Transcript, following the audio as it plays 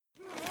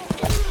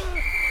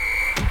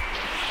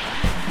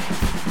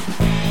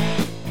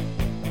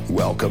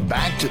Welcome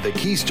back to the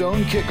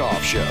Keystone Kickoff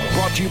Show,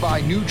 brought to you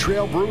by New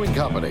Trail Brewing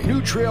Company.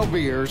 New Trail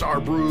beers are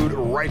brewed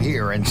right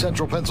here in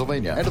central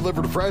Pennsylvania and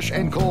delivered fresh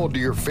and cold to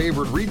your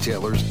favorite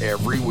retailers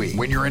every week.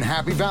 When you're in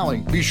Happy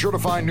Valley, be sure to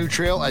find New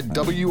Trail at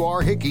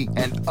W.R. Hickey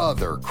and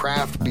other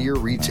craft beer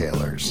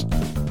retailers.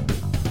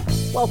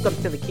 Welcome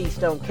to the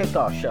Keystone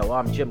Kickoff Show.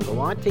 I'm Jim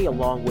Galante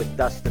along with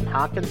Dustin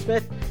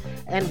Hockensmith,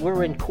 and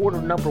we're in quarter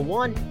number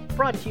one,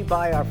 brought to you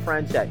by our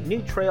friends at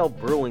New Trail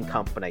Brewing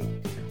Company.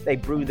 They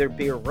brew their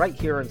beer right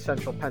here in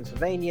central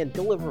Pennsylvania and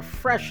deliver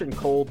fresh and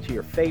cold to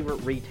your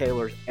favorite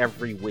retailers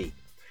every week.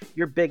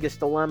 Your biggest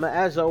dilemma,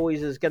 as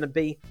always, is going to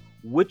be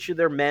which of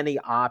their many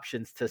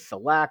options to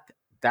select.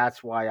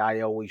 That's why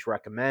I always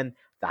recommend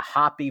the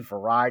Hoppy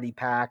Variety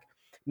Pack.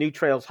 New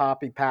Trail's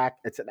Hoppy Pack,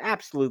 it's an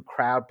absolute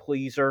crowd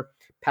pleaser,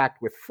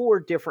 packed with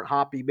 4 different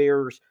hoppy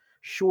beers,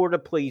 sure to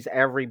please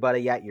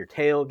everybody at your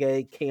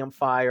tailgate,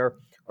 campfire,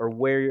 or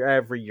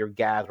wherever you're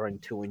gathering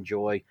to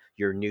enjoy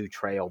your New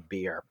Trail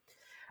beer.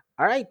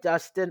 All right,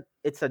 Dustin,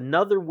 it's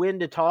another win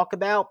to talk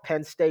about.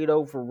 Penn State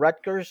over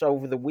Rutgers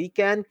over the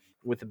weekend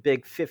with a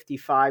big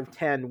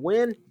 55-10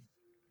 win.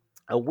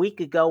 A week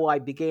ago, I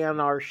began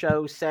our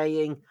show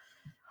saying,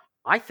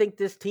 I think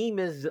this team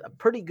is a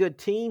pretty good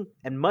team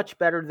and much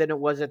better than it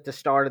was at the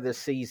start of the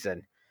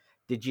season.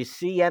 Did you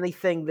see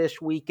anything this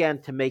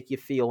weekend to make you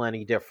feel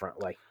any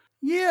differently?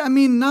 Yeah, I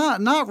mean,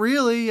 not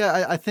really.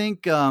 I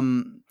think,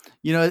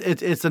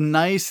 it's a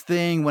nice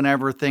thing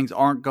whenever things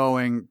aren't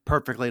going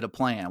perfectly to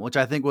plan, which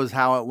I think was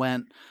how it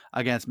went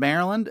against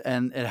Maryland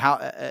and how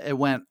it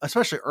went,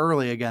 especially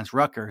early against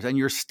Rutgers, and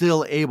you're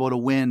still able to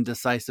win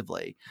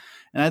decisively.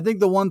 And I think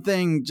the one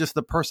thing, just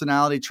the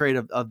personality trait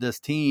of this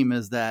team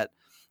is that,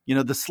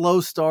 the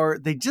slow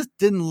start, they just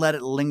didn't let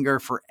it linger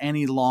for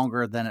any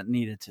longer than it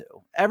needed to.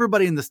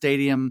 Everybody in the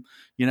stadium,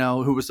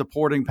 who was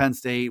supporting Penn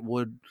State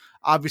would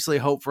obviously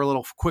hope for a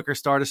little quicker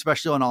start,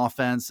 especially on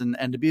offense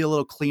and to be a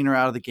little cleaner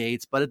out of the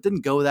gates, but it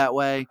didn't go that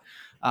way.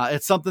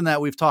 It's something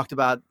that we've talked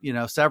about,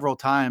 several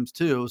times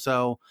too.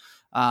 So,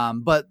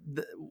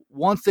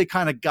 once they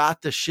kind of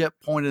got the ship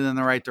pointed in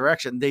the right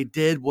direction, they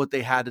did what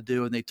they had to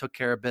do and they took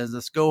care of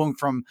business, going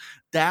from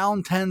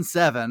down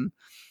 10-7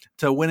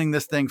 to winning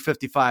this thing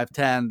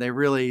 55-10. They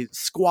really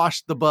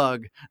squashed the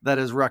bug that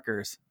is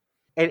Rutgers.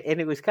 And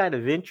it was kind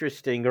of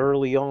interesting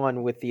early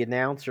on with the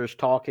announcers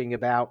talking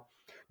about,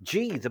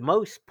 the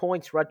most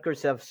points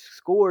Rutgers have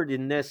scored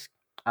in this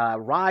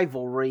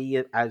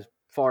rivalry as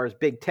far as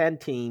Big Ten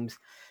teams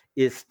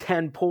is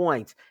 10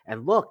 points.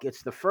 And look,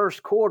 it's the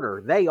first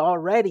quarter. They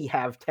already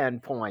have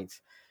 10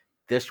 points.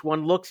 This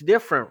one looks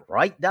different,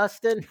 right,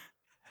 Dustin?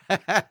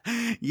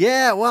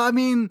 Yeah, well, I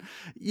mean,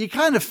 you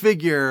kind of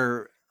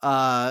figure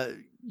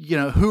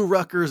who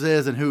Rutgers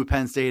is and who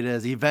Penn State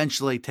is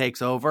eventually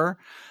takes over.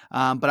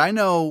 But I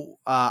know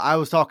I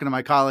was talking to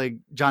my colleague,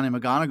 Johnny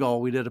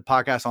McGonigal. We did a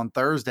podcast on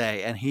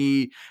Thursday, and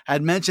he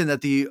had mentioned that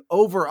the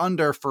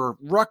over-under for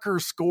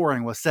Rutgers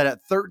scoring was set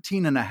at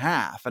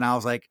 13.5. And I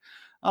was like,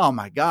 oh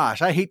my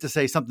gosh, I hate to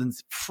say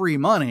something's free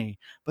money,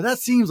 but that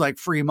seems like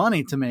free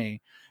money to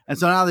me. And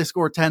so now they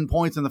score 10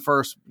 points in the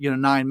first,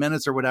 9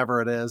 minutes or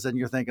whatever it is. And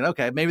you're thinking,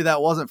 okay, maybe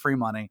that wasn't free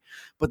money.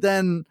 But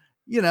then,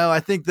 I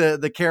think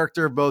the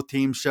character of both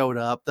teams showed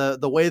up.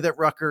 The way that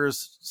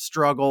Rutgers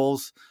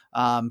struggles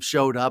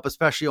showed up,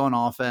 especially on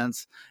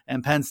offense,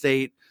 and Penn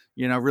State,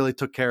 really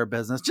took care of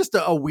business. Just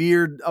a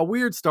weird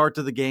start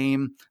to the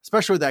game,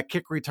 especially with that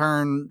kick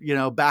return,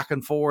 back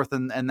and forth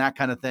and that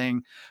kind of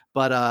thing.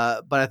 But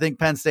I think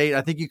Penn State,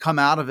 I think you come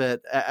out of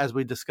it, as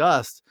we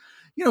discussed,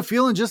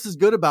 feeling just as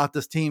good about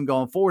this team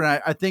going forward.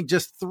 And I think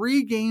just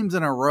 3 games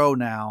in a row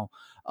now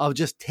of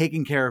just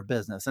taking care of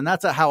business. And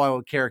that's how I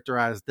would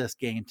characterize this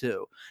game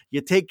too.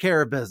 You take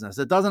care of business.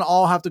 It doesn't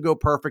all have to go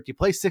perfect. You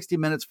play 60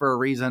 minutes for a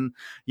reason.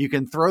 You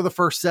can throw the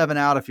first 7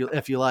 out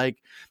if you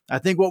like. I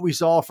think what we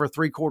saw for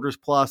 3 quarters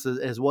plus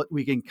is what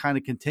we can kind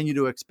of continue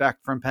to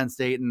expect from Penn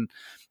State. And,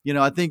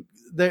 I think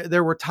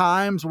there were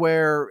times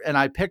where, and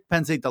I picked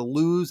Penn State to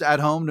lose at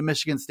home to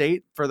Michigan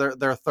State for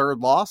their third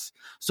loss.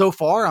 So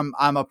far,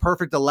 I'm a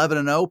perfect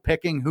 11-0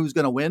 picking who's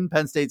going to win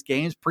Penn State's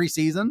games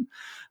preseason.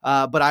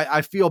 But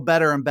I feel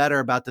better and better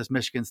about this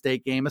Michigan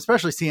State game,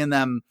 especially seeing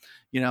them,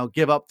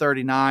 give up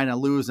 39 and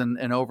lose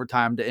in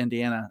overtime to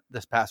Indiana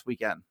this past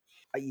weekend.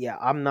 Yeah,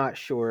 I'm not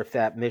sure if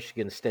that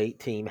Michigan State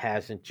team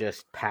hasn't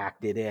just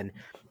packed it in.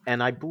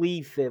 And I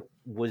believe it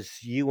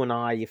was you and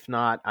I, if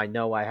not, I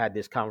know I had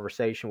this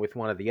conversation with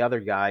one of the other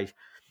guys.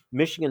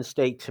 Michigan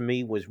State, to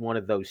me, was one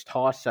of those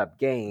toss-up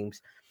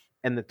games.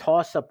 And the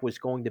toss-up was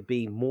going to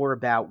be more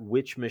about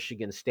which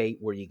Michigan State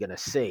were you going to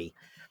see.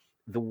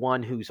 The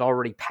one who's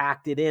already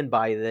packed it in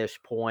by this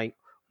point,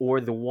 or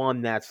the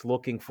one that's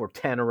looking for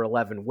 10 or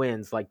 11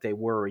 wins like they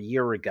were a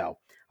year ago.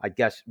 I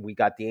guess we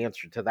got the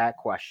answer to that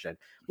question.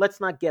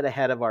 Let's not get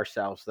ahead of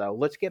ourselves, though.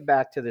 Let's get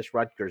back to this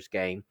Rutgers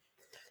game.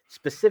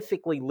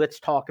 Specifically, let's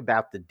talk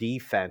about the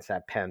defense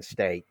at Penn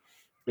State.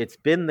 It's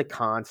been the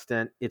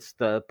constant. It's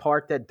the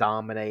part that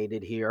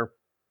dominated here.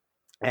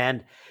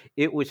 And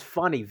it was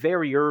funny,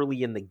 very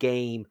early in the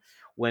game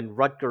when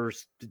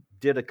Rutgers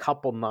did a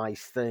couple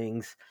nice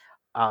things.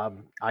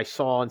 I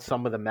saw on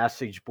some of the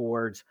message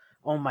boards,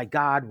 oh my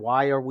God,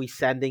 why are we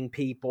sending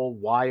people?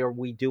 Why are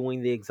we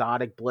doing the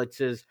exotic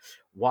blitzes?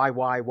 Why?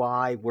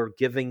 We're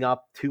giving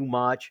up too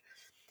much.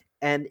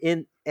 And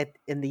in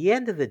the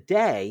end of the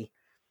day,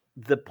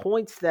 the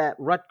points that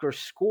Rutgers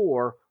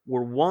score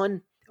were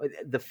one.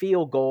 The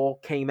field goal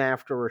came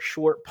after a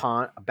short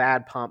punt, a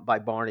bad punt by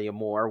Barney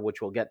Moore,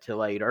 which we'll get to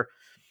later.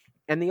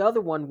 And the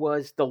other one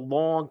was the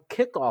long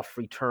kickoff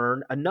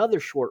return, another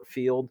short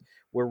field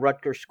where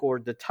Rutgers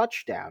scored the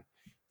touchdown.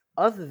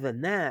 Other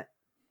than that,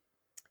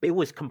 it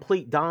was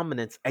complete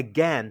dominance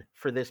again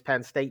for this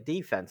Penn State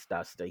defense,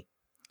 Dusty.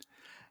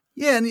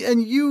 Yeah,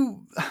 and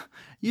you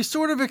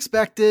sort of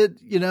expected,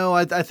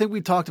 I think we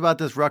talked about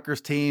this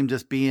Rutgers team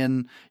just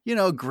being,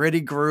 a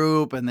gritty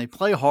group, and they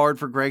play hard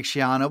for Greg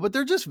Schiano, but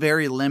they're just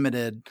very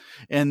limited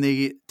in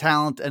the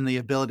talent and the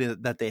ability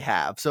that they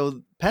have.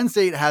 So Penn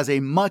State has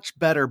a much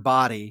better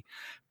body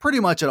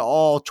pretty much at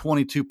all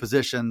 22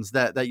 positions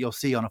that you'll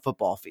see on a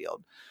football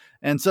field.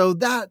 And so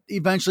that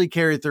eventually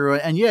carried through.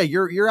 And yeah,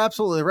 you're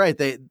absolutely right.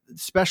 They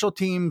special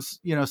teams,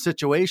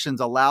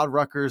 situations allowed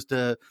Rutgers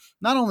to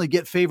not only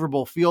get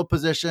favorable field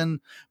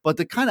position, but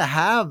to kind of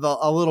have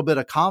a little bit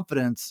of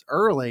confidence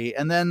early.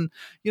 And then,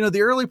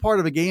 the early part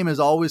of a game is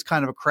always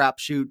kind of a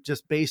crapshoot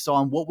just based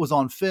on what was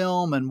on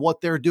film and what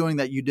they're doing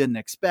that you didn't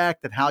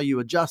expect and how you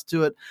adjust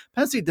to it.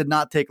 Penn State did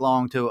not take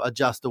long to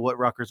adjust to what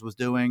Rutgers was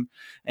doing,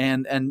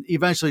 and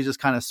eventually just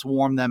kind of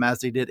swarmed them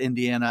as they did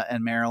Indiana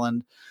and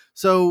Maryland.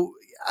 So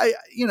I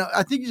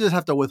think you just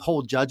have to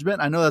withhold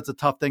judgment. I know that's a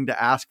tough thing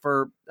to ask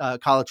for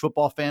college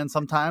football fans.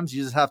 Sometimes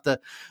you just have to,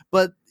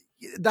 but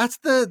that's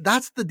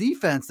the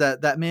defense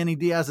that Manny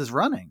Diaz is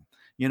running.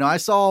 I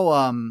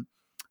saw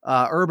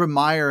Urban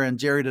Meyer and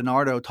Jerry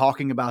DiNardo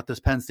talking about this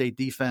Penn State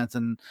defense,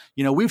 and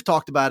we've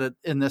talked about it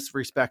in this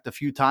respect a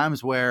few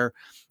times where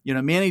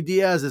Manny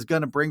Diaz is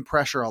going to bring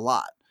pressure a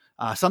lot.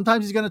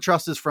 Sometimes he's going to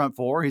trust his front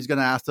four. He's going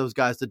to ask those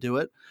guys to do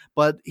it,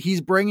 but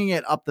he's bringing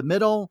it up the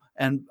middle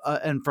and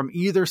from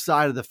either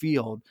side of the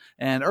field.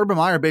 And Urban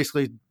Meyer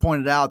basically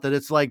pointed out that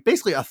it's like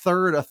basically a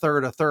third.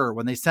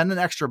 When they send an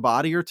extra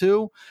body or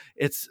two,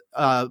 it's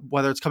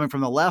whether it's coming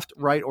from the left,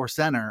 right, or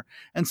center.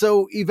 And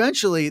so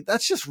eventually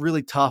that's just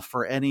really tough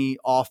for any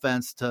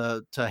offense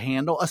to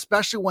handle,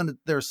 especially when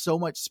there's so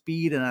much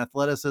speed and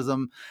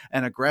athleticism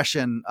and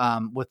aggression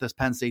with this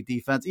Penn State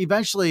defense.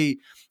 Eventually,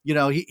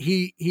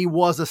 he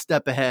was a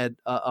step ahead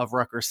of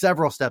Rutgers,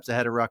 several steps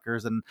ahead of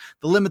Rutgers, and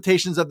the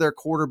limitations of their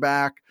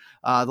quarterback,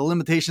 the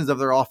limitations of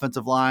their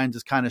offensive line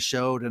just kind of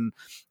showed. And,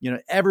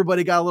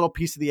 everybody got a little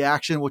piece of the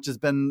action, which has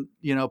been,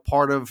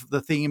 part of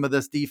the theme of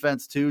this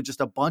defense too.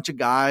 Just a bunch of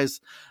guys,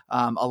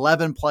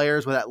 11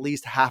 players with at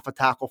least half a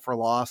tackle for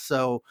loss.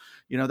 So,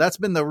 that's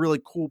been the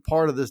really cool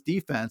part of this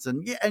defense.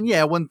 And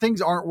yeah, when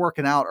things aren't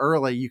working out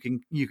early, you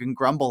can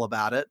grumble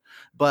about it,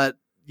 but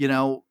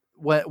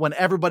when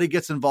everybody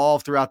gets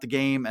involved throughout the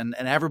game and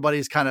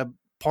everybody's kind of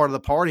part of the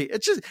party,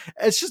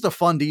 it's just a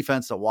fun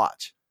defense to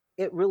watch.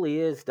 It really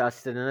is,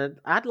 Dustin. And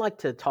I'd like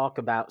to talk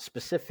about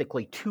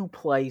specifically two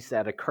plays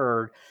that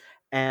occurred.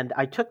 And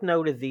I took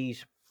note of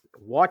these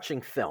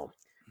watching film,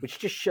 which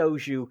just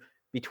shows you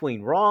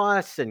between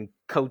Ross and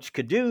Coach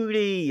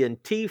Caduti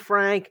and T.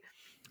 Frank,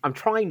 I'm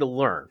trying to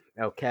learn.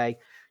 Okay.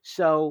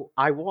 So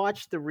I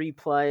watched the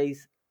replays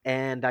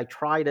and I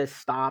try to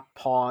stop,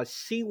 pause,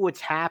 see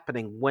what's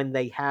happening when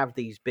they have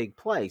these big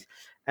plays.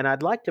 And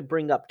I'd like to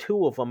bring up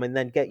two of them and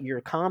then get your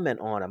comment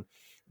on them.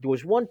 There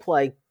was one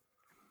play,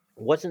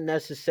 wasn't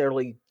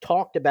necessarily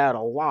talked about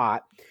a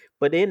lot,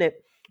 but in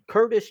it,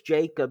 Curtis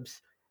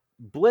Jacobs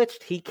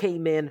blitzed. He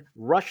came in,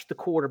 rushed the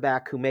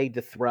quarterback who made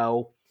the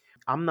throw.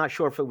 I'm not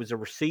sure if it was a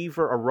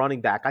receiver or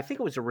running back. I think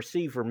it was a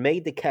receiver,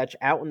 made the catch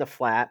out in the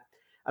flat.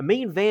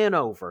 Amin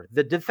Vanover,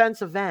 the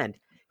defensive end,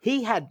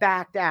 he had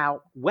backed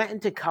out, went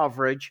into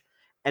coverage,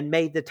 and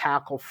made the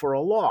tackle for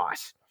a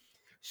loss.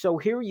 So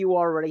here you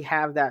already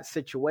have that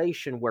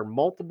situation where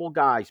multiple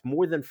guys,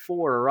 more than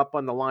four, are up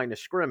on the line of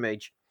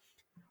scrimmage.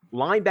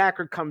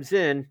 Linebacker comes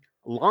in,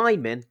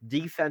 lineman,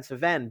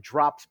 defensive end,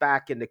 drops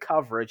back into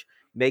coverage,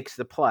 makes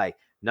the play.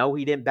 No,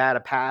 he didn't bat a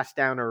pass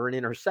down or an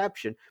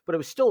interception, but it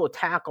was still a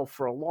tackle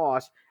for a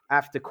loss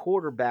after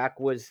quarterback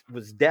was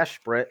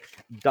desperate,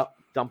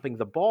 dumping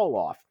the ball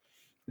off.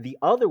 The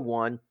other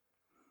one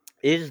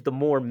is the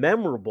more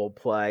memorable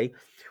play,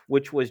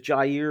 which was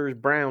Jair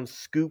Brown's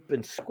scoop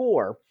and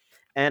score.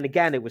 And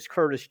again, it was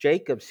Curtis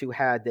Jacobs who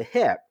had the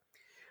hit.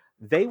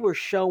 They were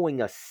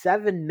showing a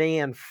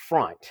 7-man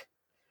front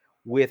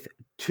with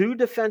two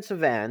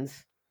defensive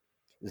ends,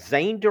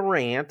 Zane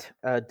Durant,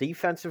 a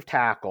defensive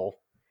tackle,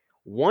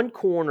 one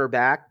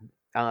cornerback,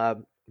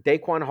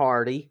 Daquan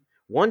Hardy,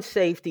 one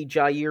safety,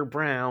 Jair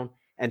Brown,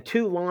 and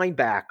two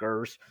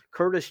linebackers,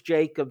 Curtis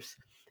Jacobs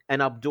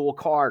and Abdul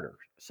Carter.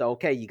 So,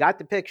 okay, you got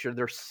the picture.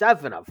 There's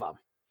 7 of them.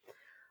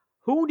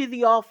 Who did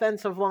the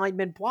offensive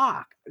linemen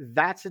block?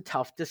 That's a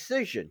tough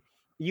decision.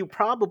 You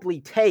probably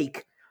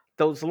take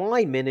those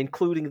linemen,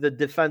 including the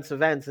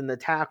defensive ends and the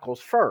tackles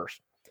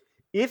first.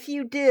 If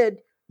you did,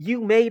 you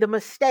made a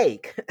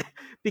mistake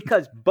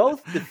because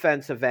both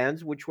defensive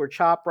ends, which were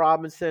Chop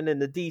Robinson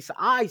and Adese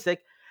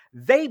Isaac,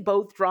 they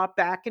both dropped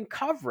back in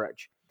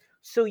coverage.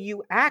 So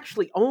you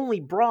actually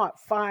only brought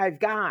 5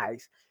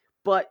 guys,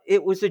 but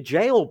it was a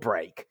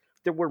jailbreak.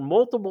 There were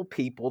multiple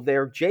people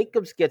there.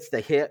 Jacobs gets the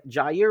hit.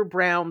 Jair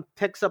Brown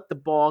picks up the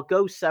ball,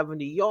 goes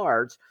 70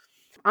 yards.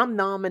 I'm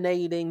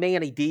nominating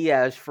Manny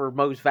Diaz for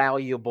most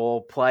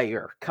valuable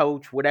player,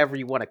 coach, whatever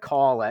you want to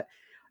call it.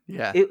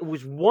 Yeah. It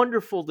was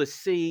wonderful to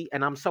see,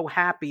 and I'm so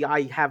happy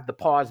I have the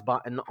pause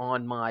button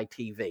on my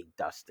TV,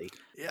 Dusty.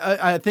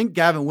 I think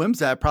Gavin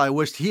Wimsatt probably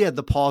wished he had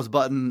the pause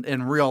button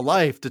in real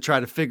life to try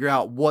to figure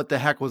out what the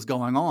heck was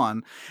going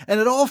on.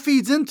 And it all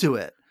feeds into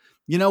it.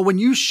 You know, when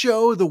you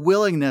show the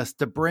willingness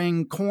to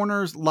bring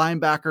corners,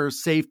 linebackers,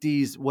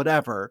 safeties,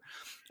 whatever,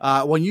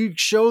 when you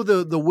show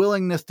the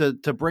willingness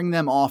to bring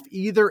them off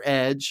either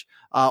edge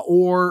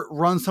or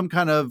run some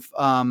kind of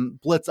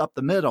blitz up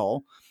the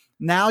middle,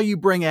 now you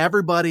bring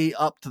everybody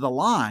up to the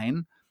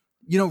line.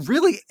 You know,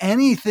 really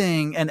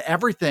anything and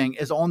everything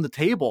is on the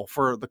table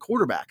for the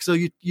quarterback. So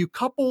you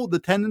couple the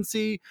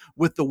tendency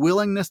with the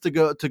willingness to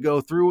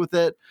go through with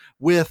it,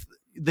 with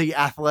the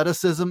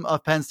athleticism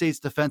of Penn State's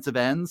defensive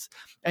ends,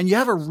 and you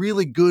have a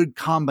really good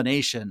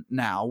combination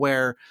now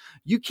where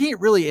you can't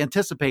really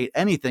anticipate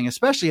anything,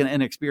 especially an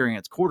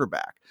inexperienced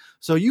quarterback.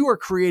 So you are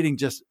creating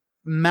just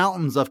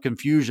mountains of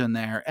confusion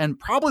there. And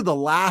probably the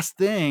last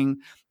thing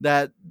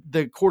that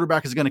the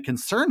quarterback is going to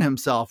concern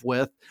himself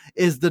with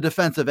is the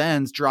defensive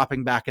ends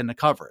dropping back into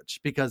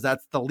coverage, because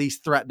that's the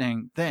least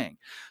threatening thing.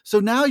 So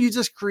now you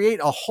just create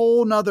a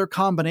whole nother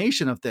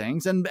combination of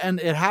things. And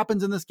it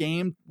happens in this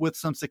game with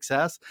some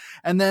success.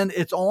 And then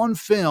it's on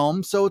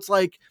film. So it's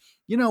like,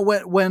 you know,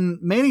 when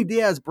Manny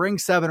Diaz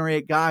brings 7 or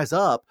 8 guys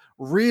up,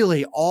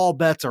 really all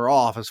bets are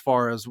off as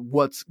far as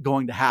what's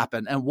going to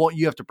happen and what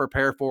you have to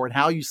prepare for and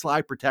how you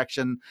slide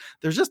protection.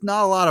 There's just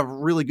not a lot of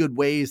really good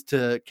ways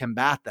to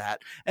combat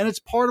that. And it's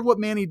part of what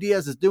Manny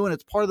Diaz is doing.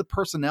 It's part of the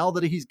personnel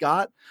that he's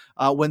got.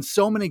 When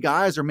so many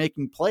guys are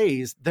making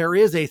plays, there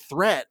is a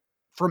threat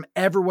from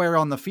everywhere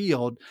on the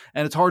field.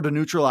 And it's hard to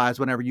neutralize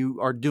whenever you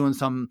are doing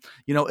some,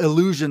 you know,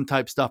 illusion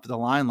type stuff at the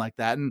line like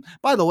that. And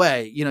by the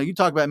way, you know, you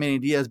talk about Manny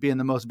Diaz being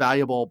the most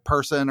valuable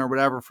person or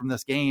whatever from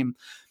this game.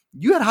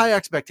 You had high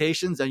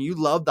expectations and you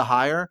loved the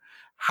hire.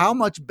 How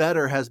much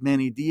better has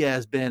Manny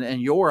Diaz been in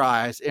your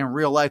eyes in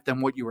real life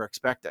than what you were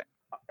expecting?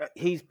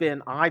 He's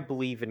been, I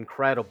believe,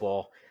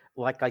 incredible.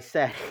 Like I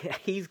said,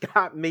 he's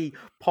got me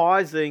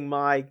pausing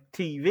my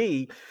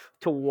TV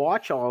to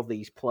watch all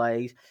these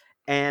plays.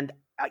 And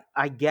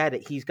I get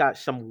it. He's got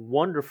some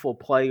wonderful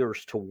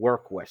players to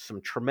work with,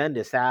 some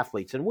tremendous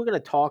athletes. And we're going to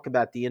talk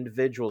about the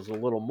individuals a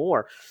little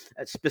more,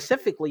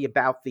 specifically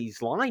about these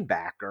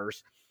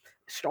linebackers,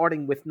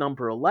 starting with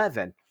number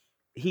 11.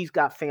 He's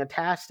got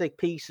fantastic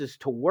pieces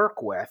to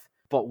work with,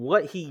 but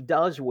what he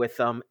does with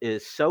them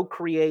is so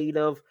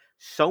creative,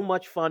 so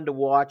much fun to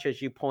watch,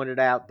 as you pointed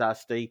out,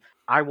 Dusty.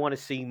 I want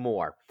to see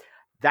more.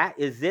 That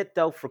is it,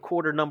 though, for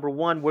quarter number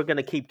 1. We're going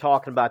to keep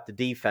talking about the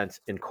defense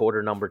in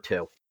quarter number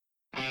 2.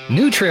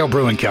 New Trail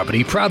Brewing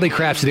Company proudly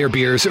crafts their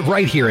beers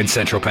right here in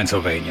central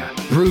Pennsylvania.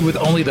 Brewed with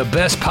only the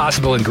best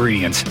possible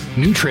ingredients,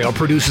 New Trail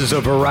produces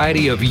a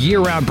variety of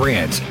year-round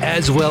brands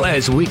as well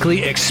as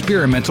weekly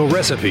experimental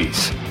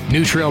recipes.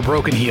 New Trail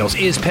Broken Heels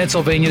is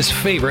Pennsylvania's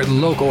favorite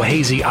local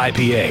hazy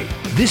IPA.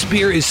 This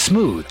beer is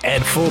smooth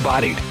and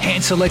full-bodied.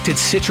 Hand-selected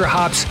Citra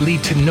hops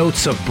lead to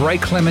notes of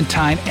bright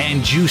clementine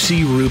and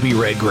juicy ruby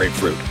red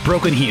grapefruit.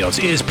 Broken Heels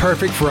is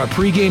perfect for a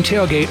pregame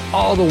tailgate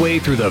all the way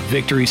through the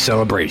victory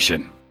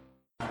celebration.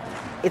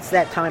 It's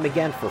that time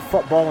again for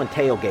football and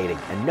tailgating,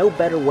 and no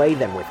better way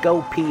than with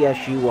Go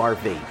PSU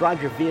RV.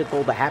 Drive your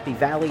vehicle to Happy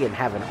Valley and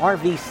have an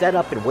RV set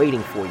up and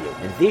waiting for you.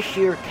 And this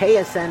year,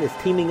 KSN is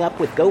teaming up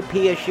with Go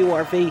PSU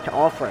RV to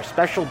offer a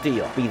special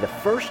deal. Be the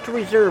first to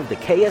reserve the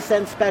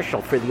KSN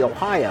special for the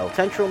Ohio,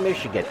 Central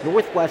Michigan,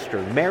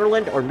 Northwestern,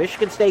 Maryland, or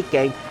Michigan State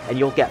game, and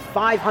you'll get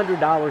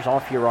 $500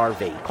 off your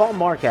RV. Call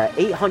Mark at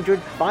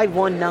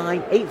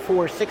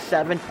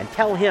 800-519-8467 and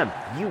tell him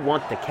you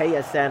want the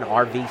KSN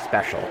RV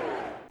special.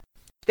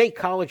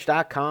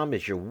 StateCollege.com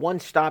is your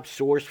one-stop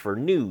source for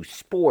news,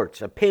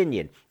 sports,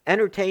 opinion,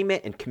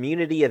 entertainment, and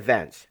community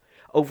events.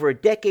 Over a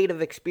decade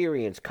of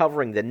experience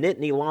covering the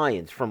Nittany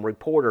Lions from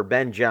reporter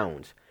Ben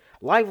Jones.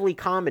 Lively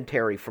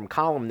commentary from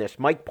columnist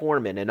Mike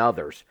Poorman and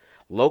others.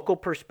 Local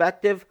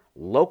perspective,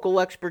 local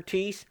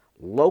expertise,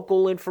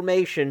 local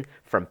information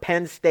from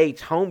Penn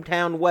State's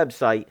hometown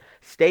website,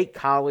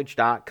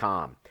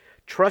 StateCollege.com.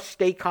 Trust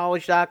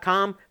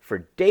StateCollege.com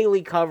for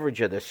daily coverage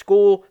of the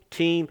school,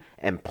 team,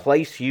 and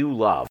place you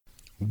love.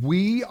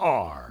 We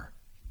are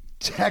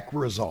Tech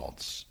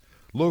Results,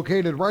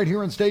 located right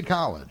here in State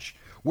College.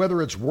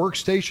 Whether it's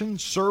workstation,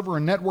 server,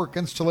 and network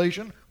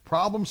installation,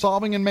 problem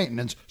solving and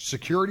maintenance,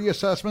 security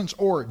assessments,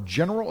 or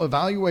general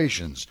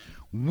evaluations,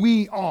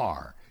 we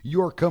are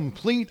your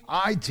complete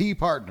IT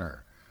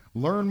partner.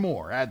 Learn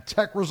more at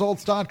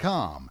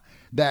techresults.com.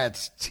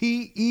 That's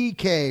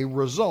TEK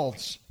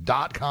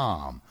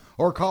results.com.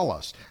 Or call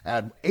us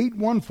at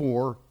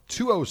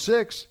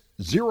 814-206-0000.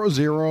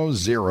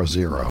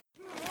 0000.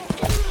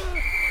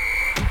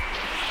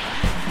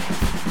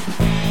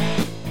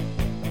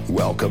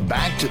 Welcome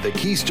back to the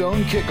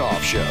Keystone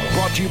Kickoff Show,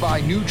 brought to you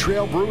by New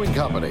Trail Brewing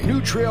Company.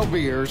 New Trail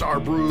beers are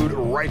brewed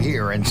right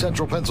here in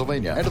central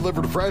Pennsylvania and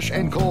delivered fresh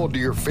and cold to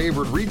your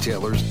favorite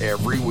retailers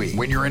every week.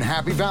 When you're in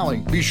Happy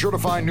Valley, be sure to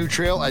find New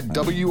Trail at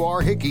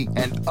W.R. Hickey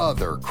and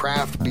other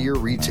craft beer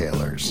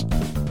retailers.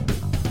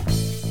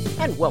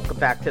 And welcome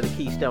back to the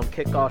Keystone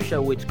Kickoff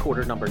Show. It's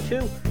quarter number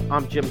 2.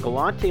 I'm Jim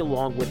Galante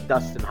along with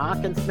Dustin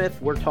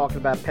Hockensmith. We're talking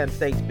about Penn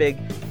State's big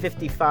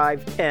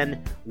 55-10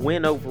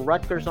 win over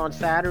Rutgers on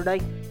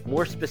Saturday.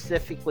 More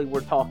specifically, we're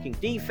talking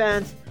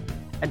defense.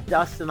 And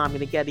Dustin, I'm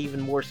going to get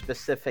even more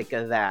specific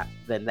than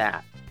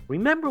that.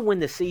 Remember when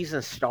the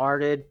season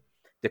started,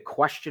 the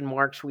question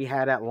marks we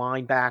had at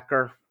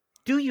linebacker?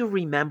 Do you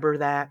remember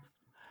that?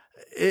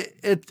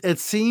 It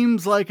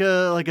seems like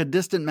a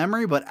distant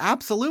memory, but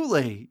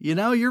absolutely.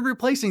 You're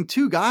replacing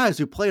two guys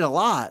who played a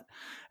lot,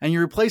 and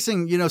you're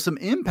replacing, some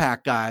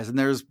impact guys, and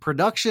there's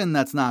production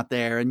that's not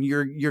there, and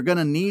you're going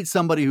to need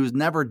somebody who's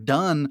never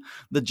done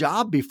the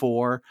job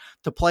before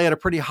to play at a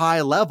pretty high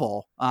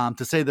level,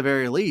 to say the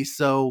very least.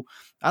 So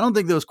I don't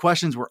think those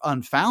questions were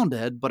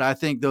unfounded, but I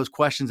think those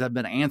questions have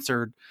been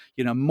answered,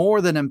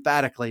 more than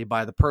emphatically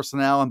by the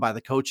personnel and by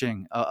the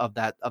coaching of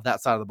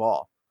that side of the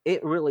ball.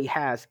 It really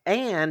has.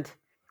 And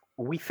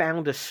we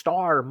found a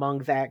star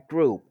among that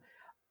group.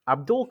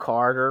 Abdul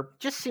Carter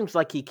just seems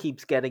like he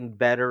keeps getting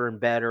better and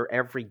better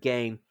every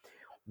game.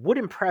 What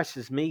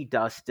impresses me,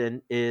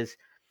 Dustin, is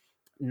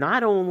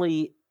not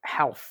only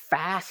how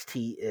fast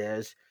he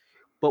is,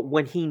 but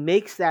when he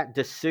makes that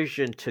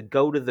decision to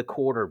go to the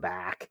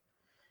quarterback,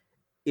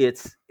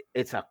 it's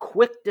a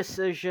quick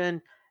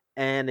decision,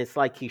 and it's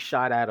like he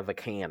shot out of a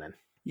cannon.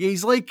 Yeah,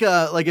 he's like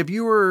if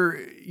you were,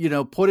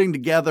 putting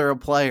together a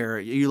player,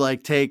 you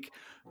take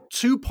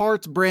 2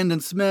 parts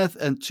Brandon Smith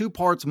and 2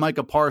 parts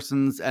Micah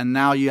Parsons, and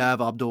now you have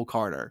Abdul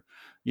Carter.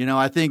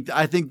 I think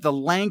the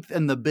length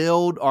and the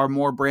build are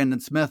more Brandon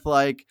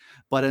Smith-like,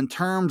 but in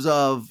terms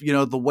of,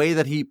 the way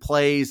that he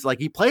plays,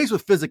 he plays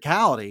with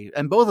physicality,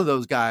 and both of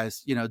those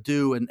guys,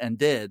 do and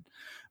did.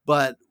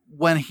 But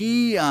when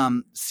he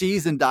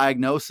sees and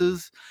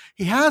diagnoses,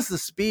 he has the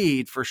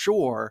speed for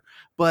sure,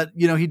 but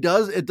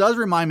it does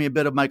remind me a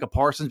bit of Micah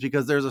Parsons,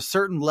 because there's a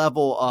certain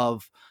level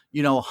of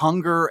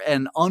hunger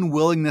and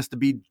unwillingness to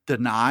be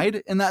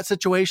denied in that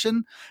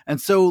situation. And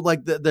so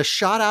the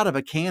shot out of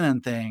a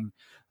cannon thing,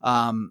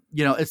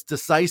 it's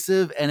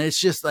decisive, and it's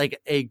just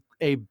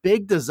a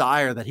big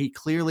desire that he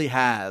clearly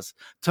has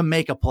to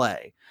make a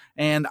play.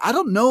 And I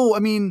don't know,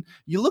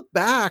 you look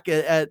back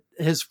at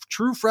his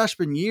true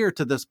freshman year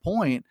to this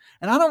point,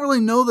 and I don't really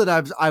know that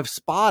I've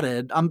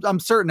spotted. I'm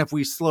certain if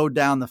we slowed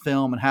down the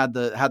film and had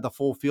the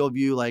full field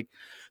view,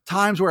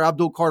 times where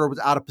Abdul Carter was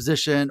out of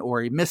position,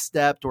 or he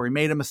misstepped, or he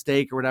made a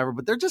mistake or whatever,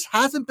 but there just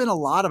hasn't been a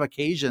lot of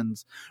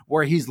occasions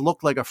where he's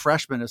looked like a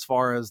freshman as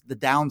far as the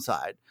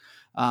downside.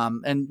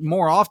 And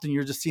more often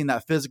you're just seeing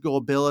that physical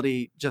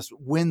ability just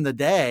win the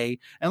day.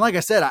 And like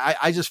I said,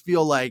 I just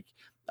feel like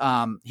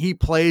he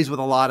plays with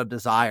a lot of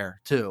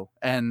desire too.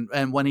 And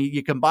when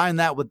you combine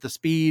that with the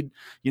speed,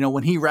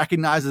 when he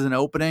recognizes an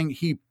opening,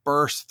 he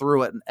bursts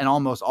through it and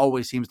almost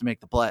always seems to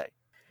make the play.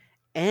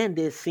 And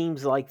it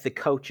seems like the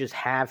coaches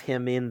have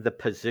him in the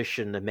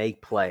position to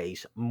make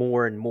plays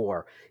more and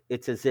more.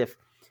 It's as if,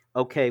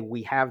 okay,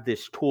 we have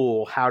this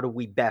tool. How do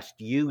we best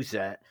use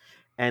it?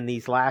 And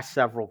these last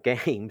several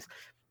games,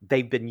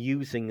 they've been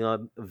using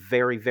them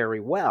very, very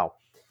well.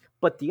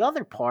 But the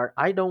other part,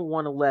 I don't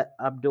want to let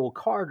Abdul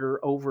Carter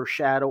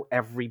overshadow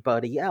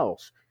everybody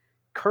else.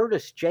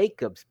 Curtis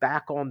Jacobs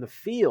back on the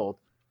field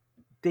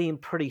being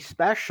pretty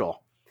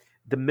special.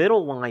 The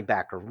middle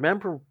linebacker,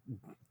 remember,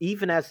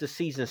 even as the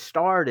season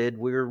started,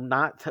 we're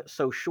not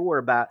so sure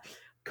about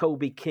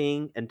Kobe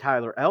King and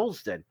Tyler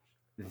Elsdon.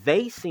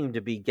 They seem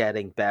to be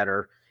getting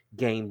better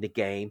game to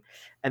game.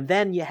 And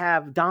then you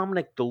have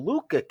Dominic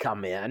DeLuca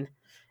come in,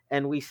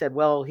 and we said,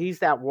 well, he's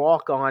that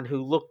walk-on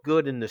who looked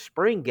good in the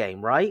spring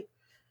game, right?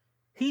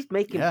 He's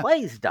making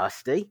plays,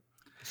 Dusty.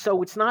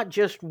 So it's not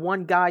just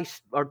one guy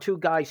or two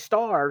guy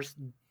stars.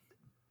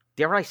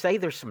 Dare I say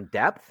there's some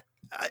depth?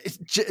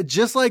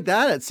 Just like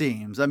that, it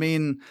seems.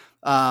 Abdul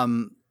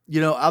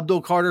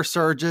Carter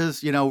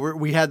surges.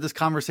 We had this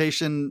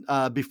conversation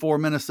before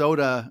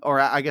Minnesota, or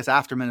I guess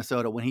after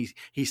Minnesota, when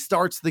he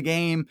starts the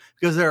game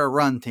because they're a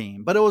run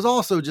team. But it was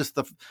also just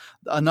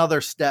another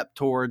step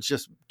towards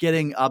just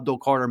getting Abdul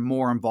Carter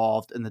more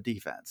involved in the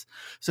defense.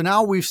 So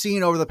now we've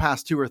seen over the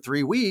past 2 or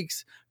 3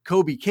 weeks,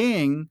 Kobe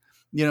King,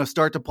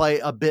 start to play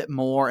a bit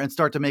more and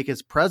start to make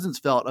his presence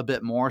felt a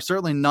bit more.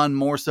 Certainly none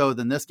more so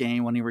than this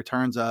game when he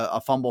returns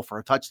a fumble for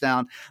a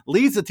touchdown.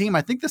 Leads the team,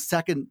 I think, the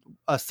second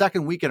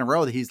week in a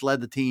row that he's led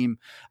the team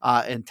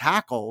in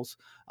tackles.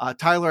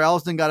 Tyler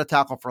Elsdon got a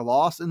tackle for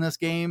loss in this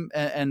game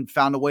and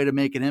found a way to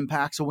make an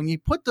impact. So when you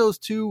put those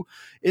two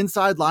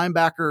inside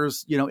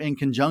linebackers, in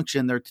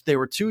conjunction, they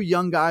were two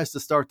young guys to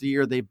start the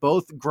year. They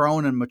both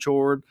grown and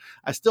matured.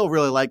 I still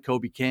really like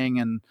Kobe King,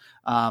 and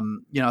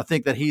I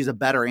think that he's a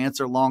better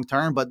answer long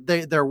term. But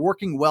they're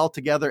working well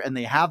together, and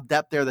they have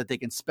depth there that they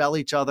can spell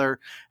each other,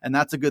 and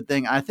that's a good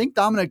thing. I think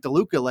Dominic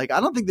DeLuca, I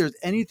don't think there's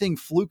anything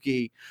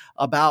fluky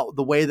about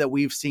the way that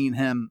we've seen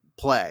him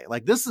play.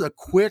 This is a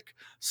quick,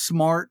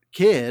 smart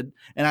kid,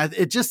 and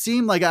it just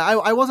seemed like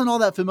I wasn't all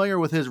that familiar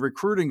with his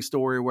recruiting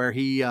story, where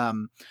he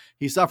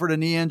suffered a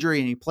knee injury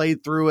and he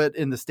played through it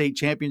in the state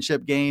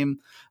championship game.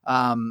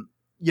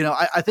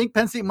 I think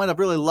Penn State might have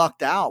really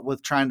lucked out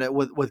with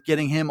with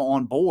getting him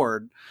on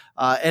board,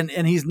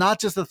 and he's not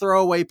just a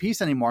throwaway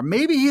piece anymore.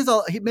 Maybe he's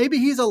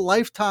a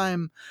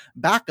lifetime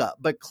backup,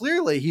 but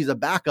clearly he's a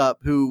backup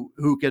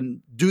who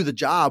can do the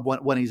job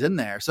when he's in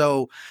there.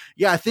 So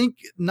yeah, I think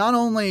not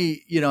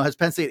only has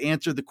Penn State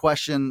answered the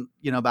question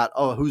about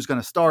who's going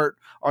to start,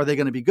 are they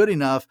going to be good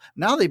enough?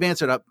 Now they've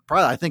answered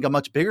probably I think a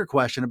much bigger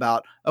question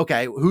about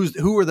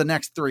who are the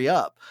next three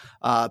up.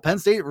 Penn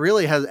State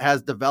really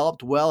has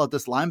developed well at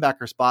this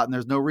linebacker spot, and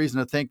there's no reason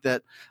to think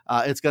that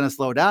it's going to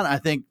slow down. I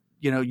think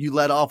you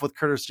led off with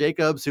Curtis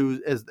Jacobs,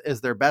 who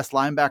is their best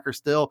linebacker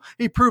still.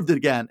 He proved it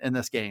again in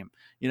this game,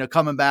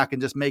 coming back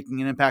and just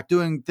making an impact,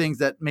 doing things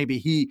that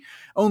maybe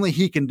only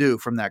he can do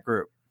from that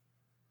group.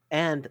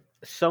 And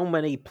so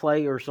many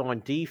players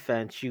on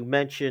defense. You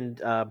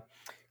mentioned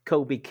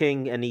Kobe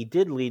King, and he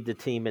did lead the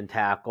team in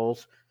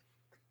tackles.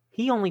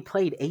 He only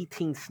played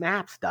 18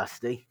 snaps,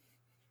 Dusty.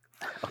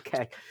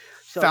 Okay.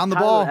 So found the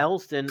Tyler ball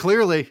Elsdon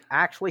clearly.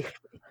 Actually,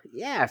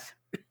 yes.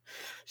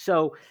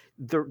 So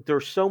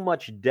there's so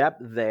much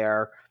depth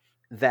there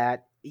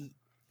that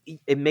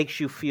it makes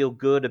you feel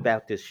good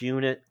about this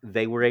unit.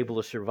 They were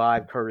able to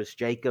survive Curtis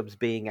Jacobs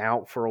being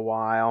out for a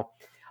while.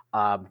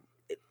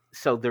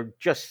 So there's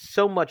just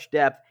so much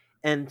depth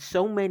and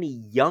so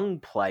many young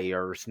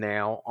players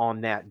now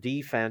on that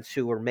defense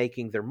who are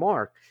making their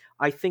mark.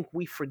 I think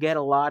we forget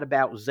a lot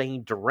about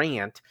Zane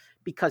Durant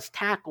because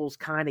tackles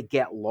kind of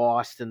get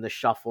lost in the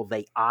shuffle.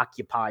 They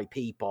occupy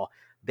people.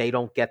 They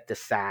don't get the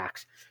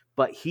sacks.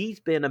 But he's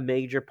been a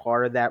major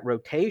part of that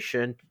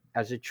rotation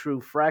as a true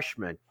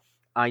freshman.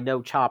 I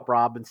know Chop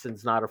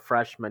Robinson's not a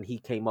freshman. He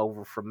came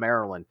over from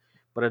Maryland,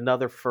 but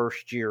another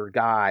first-year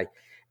guy.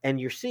 And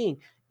you're seeing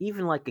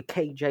even like a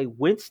KJ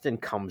Winston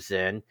comes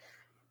in,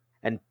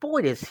 and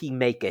boy, does he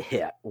make a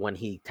hit when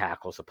he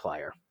tackles a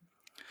player.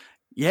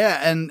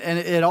 Yeah, and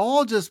it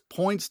all just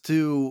points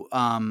to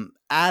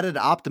added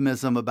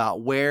optimism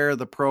about where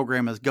the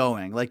program is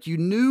going. You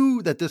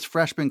knew that this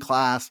freshman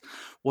class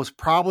was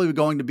probably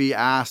going to be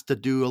asked to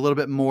do a little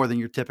bit more than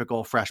your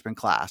typical freshman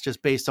class,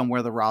 just based on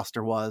where the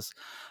roster was.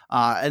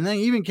 And then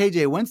even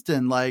KJ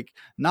Winston,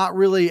 not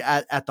really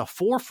at the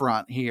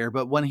forefront here,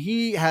 but when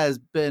he's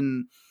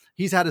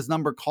had his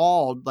number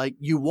called,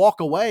 you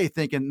walk away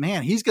thinking,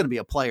 man, he's going to be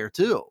a player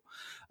too.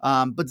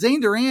 But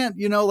Zane Durant,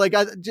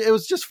 it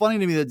was just funny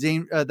to me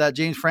that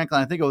James Franklin,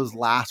 I think it was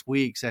last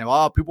week, saying,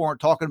 well, people weren't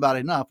talking about it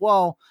enough.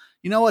 Well,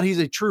 you know what? He's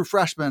a true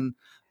freshman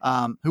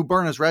who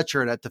burned his red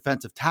shirt at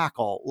defensive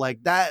tackle.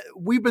 That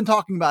we've been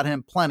talking about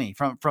him plenty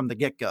from the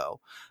get-go.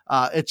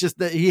 It's just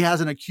that he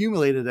hasn't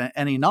accumulated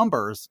any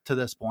numbers to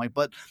this point.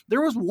 But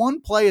there was one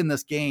play in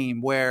this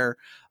game where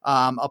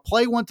a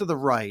play went to the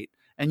right,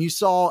 and you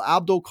saw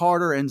Abdul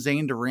Carter and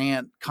Zane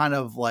Durant kind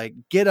of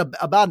get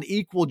about an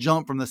equal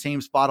jump from the same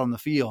spot on the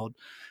field.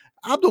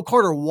 Abdul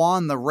Carter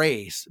won the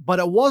race, but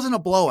it wasn't a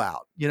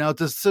blowout,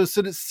 to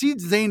see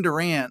Zane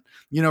Durant,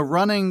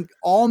 running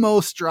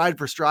almost stride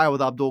for stride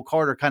with Abdul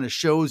Carter kind of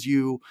shows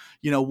you,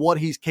 what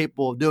he's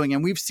capable of doing.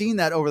 And we've seen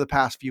that over the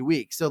past few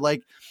weeks. So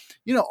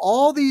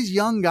all these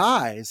young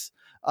guys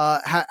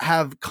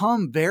have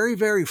come very,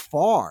 very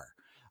far.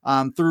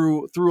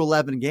 Through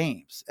 11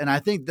 games. And I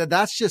think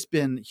that's just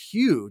been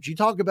huge. You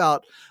talk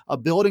about a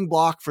building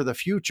block for the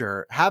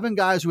future, having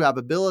guys who have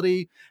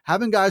ability,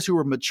 having guys who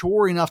are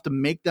mature enough to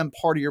make them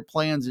part of your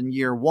plans in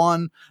year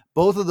one.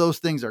 Both of those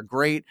things are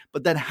great,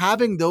 but then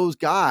having those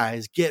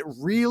guys get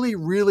really,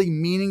 really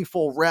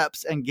meaningful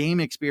reps and game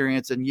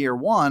experience in year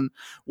one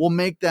will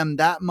make them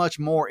that much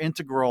more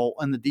integral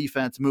in the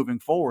defense moving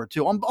forward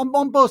too,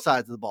 on both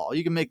sides of the ball.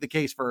 You can make the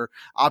case for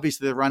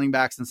obviously the running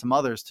backs and some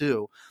others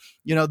too.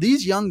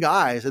 These young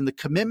guys and the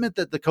commitment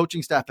that the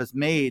coaching staff has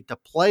made to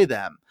play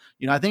them,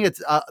 I think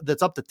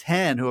that's up to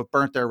 10 who have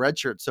burnt their red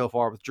shirt so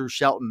far with Drew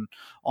Shelton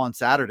on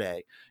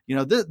Saturday.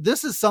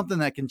 This is something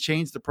that can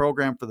change the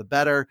program for the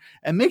better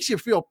and makes you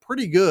feel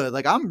pretty good.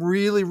 I'm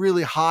really,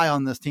 really high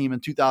on this team in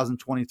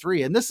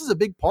 2023. And this is a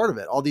big part of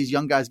it. All these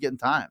young guys getting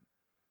time.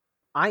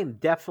 I'm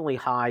definitely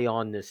high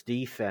on this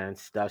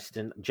defense,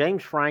 Dustin.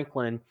 James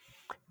Franklin,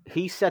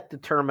 he set the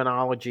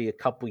terminology a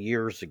couple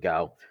years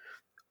ago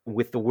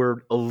with the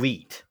word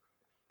elite.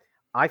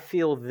 I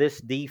feel this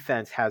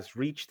defense has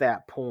reached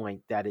that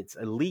point that it's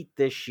elite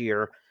this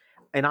year,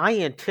 and I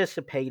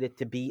anticipate it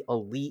to be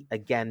elite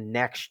again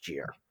next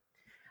year.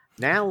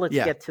 Now let's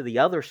get to the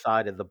other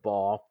side of the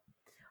ball.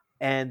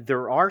 And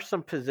there are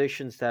some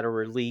positions that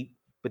are elite,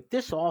 but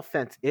this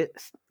offense,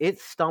 it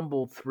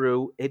stumbled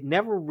through. It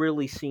never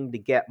really seemed to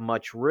get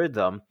much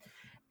rhythm.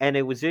 And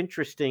it was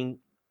interesting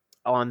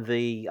on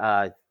the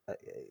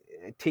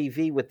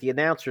TV with the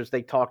announcers,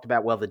 they talked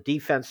about, well, the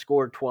defense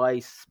scored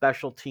twice,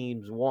 special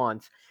teams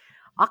once.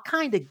 I'll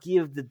kind of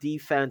give the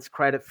defense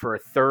credit for a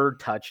third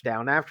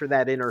touchdown. After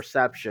that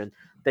interception,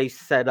 they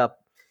set up,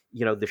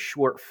 the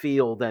short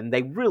field, and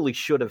they really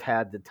should have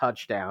had the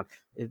touchdown.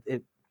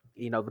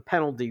 The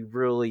penalty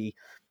really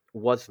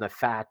wasn't a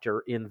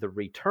factor in the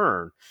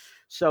return.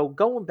 So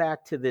going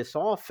back to this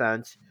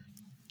offense,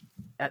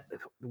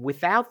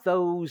 without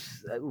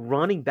those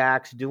running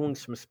backs doing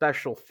some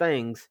special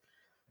things,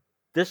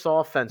 this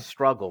offense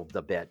struggled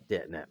a bit,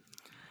 didn't it?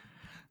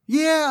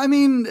 Yeah, I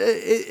mean,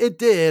 it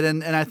did.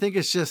 And I think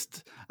it's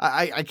just,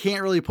 I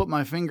can't really put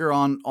my finger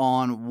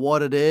on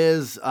what it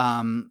is.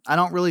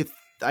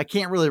 I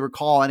can't really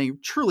recall any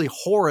truly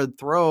horrid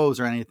throws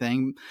or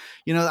anything.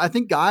 I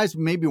think guys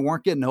maybe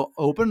weren't getting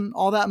open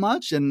all that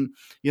much. And,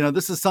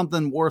 this is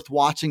something worth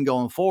watching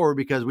going forward,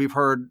 because we've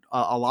heard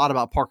a lot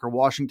about Parker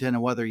Washington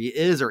and whether he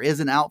is or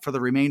isn't out for the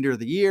remainder of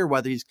the year,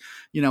 whether he's,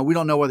 we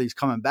don't know whether he's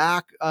coming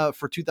back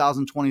for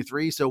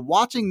 2023. So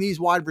watching these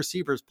wide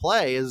receivers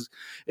play is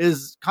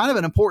kind of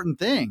an important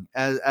thing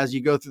as you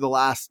go through the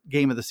last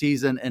game of the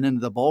season and into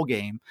the bowl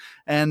game.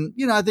 And,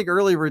 I think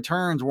early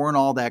returns weren't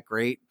all that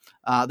great.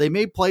 They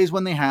made plays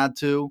when they had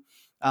to.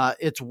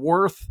 It's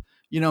worth,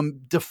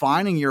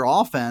 defining your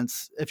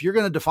offense. If you're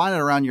going to define it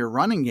around your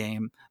running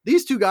game,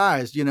 these two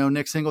guys,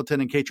 Nick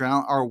Singleton and Kate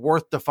Allen, are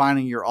worth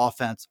defining your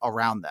offense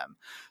around them.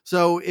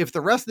 So if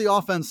the rest of the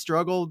offense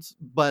struggled,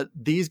 but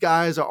these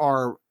guys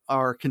are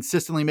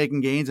consistently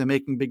making gains and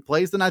making big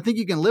plays, then I think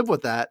you can live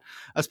with that,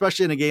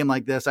 especially in a game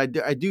like this. I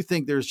do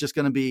think there's just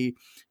going to be,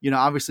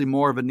 obviously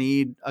more of a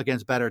need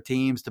against better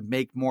teams to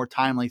make more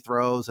timely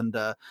throws and,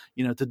 to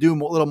do a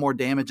little more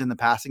damage in the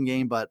passing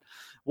game. But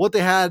what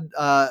they had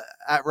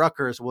at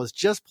Rutgers was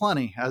just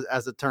plenty,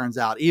 as it turns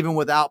out, even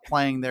without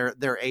playing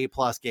their A+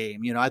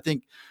 game. I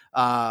think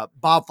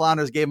Bob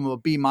Flounders gave them a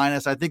B-. I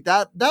think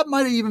that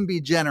might even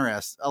be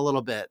generous a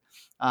little bit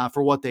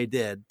for what they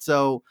did.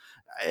 So,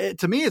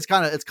 to me, it's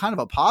kind of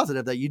a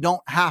positive that you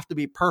don't have to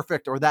be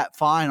perfect or that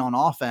fine on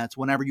offense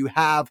whenever you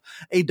have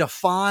a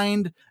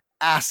defined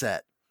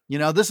asset.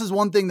 This is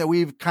one thing that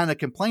we've kind of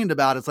complained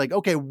about. It's like,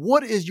 okay,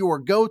 what is your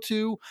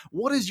go-to?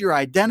 What is your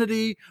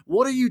identity?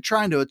 What are you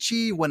trying to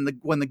achieve when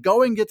the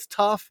going gets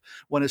tough,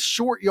 when it's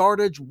short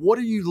yardage? What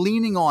are you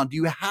leaning on? Do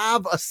you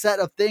have a set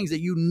of things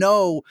that you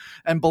know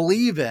and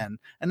believe in?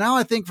 And now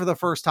I think for the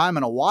first time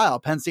in a while,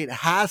 Penn State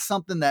has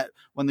something that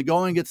when the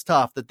going gets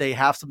tough, that they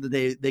have something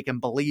they can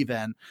believe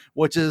in,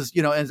 which is,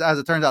 as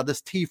it turns out,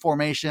 this T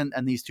formation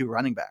and these two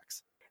running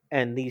backs.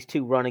 And these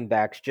two running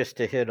backs, just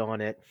to hit on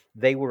it,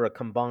 they were a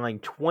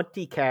combined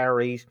 20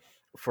 carries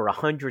for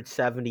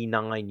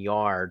 179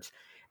 yards.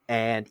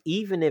 And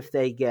even if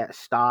they get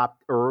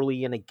stopped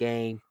early in a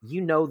game,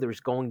 there's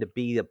going to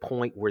be a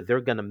point where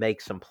they're going to make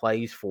some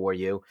plays for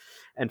you.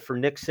 And for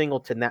Nick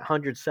Singleton, that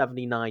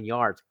 179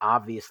 yards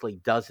obviously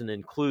doesn't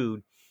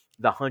include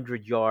the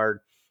 100-yard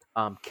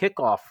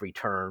kickoff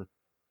return,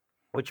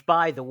 which,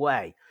 by the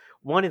way,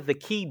 one of the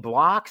key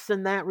blocks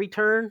in that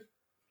return,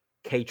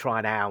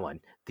 Keystone Allen,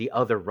 the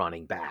other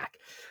running back.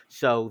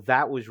 So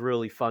that was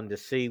really fun to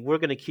see. We're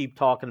going to keep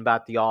talking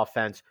about the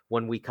offense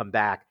when we come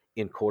back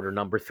in quarter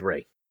number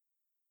 3.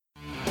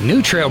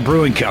 New Trail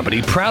Brewing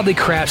Company proudly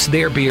crafts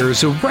their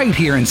beers right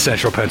here in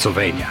central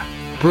Pennsylvania.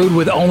 Brewed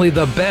with only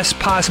the best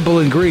possible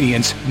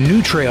ingredients,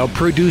 New Trail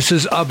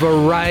produces a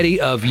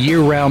variety of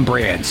year-round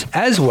brands,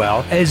 as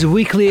well as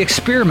weekly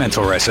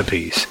experimental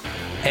recipes.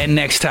 And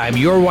next time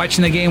you're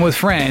watching the game with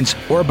friends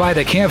or by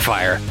the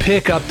campfire,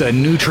 pick up the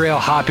New Trail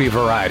Hoppy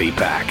Variety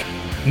Pack.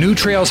 New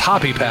Trail's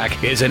Hoppy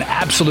Pack is an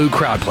absolute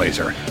crowd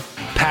pleaser.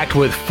 Packed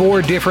with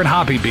 4 different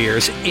hoppy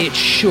beers, it's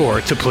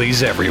sure to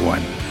please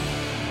everyone.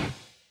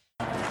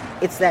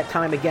 It's that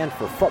time again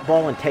for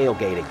football and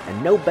tailgating,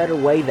 and no better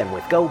way than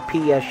with Go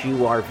PSU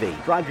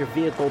RV. Drive your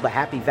vehicle to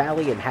Happy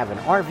Valley and have an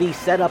RV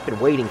set up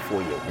and waiting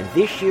for you. And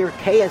this year,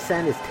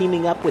 KSN is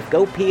teaming up with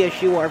Go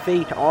PSU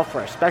RV to offer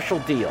a special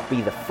deal.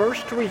 Be the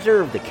first to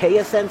reserve the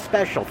KSN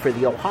special for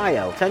the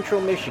Ohio, Central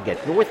Michigan,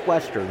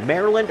 Northwestern,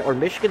 Maryland, or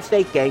Michigan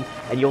State game,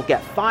 and you'll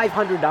get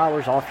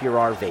 $500 off your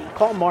RV.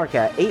 Call Mark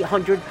at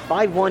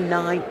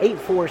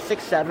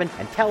 800-519-8467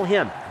 and tell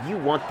him you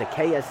want the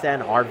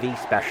KSN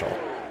RV special.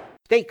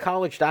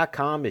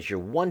 StateCollege.com is your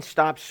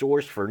one-stop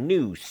source for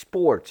news,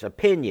 sports,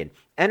 opinion,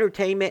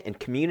 entertainment, and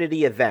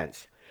community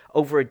events.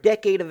 Over a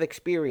decade of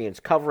experience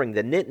covering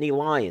the Nittany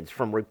Lions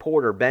from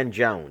reporter Ben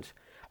Jones.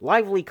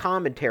 Lively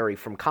commentary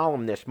from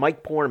columnist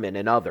Mike Poorman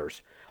and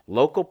others.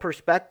 Local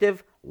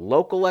perspective,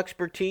 local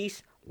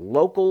expertise,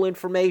 local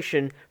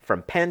information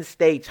from Penn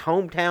State's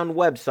hometown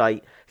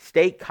website,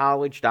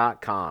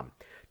 StateCollege.com.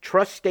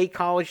 Trust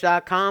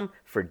StateCollege.com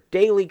for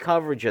daily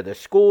coverage of the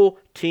school,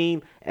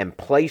 team, and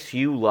place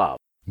you love.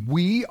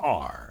 We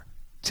are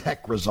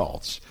Tech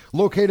Results.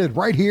 Located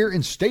right here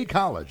in State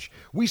College,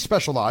 we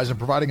specialize in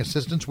providing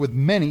assistance with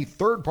many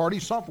third-party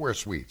software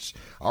suites.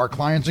 Our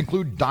clients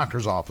include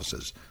doctors'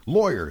 offices,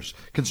 lawyers,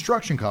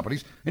 construction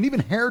companies, and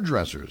even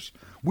hairdressers.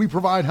 We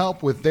provide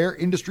help with their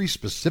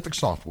industry-specific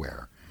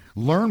software.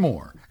 Learn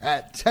more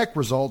at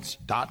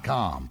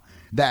techresults.com.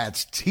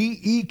 That's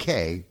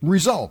TEK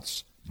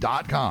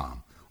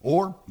results.com.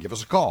 Or give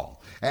us a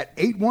call at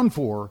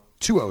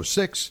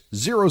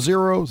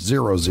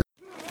 814-206-0000.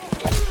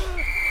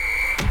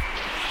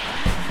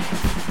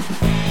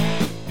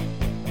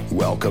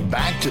 Welcome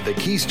back to the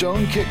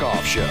Keystone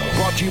Kickoff Show,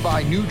 brought to you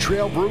by New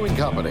Trail Brewing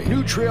Company.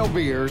 New Trail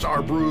beers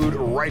are brewed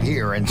right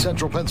here in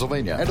central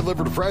Pennsylvania and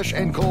delivered fresh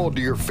and cold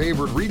to your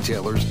favorite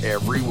retailers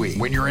every week.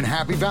 When you're in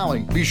Happy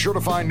Valley, be sure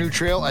to find New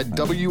Trail at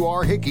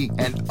W.R. Hickey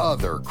and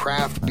other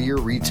craft beer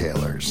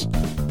retailers.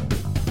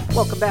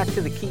 Welcome back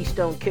to the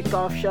Keystone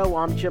Kickoff Show.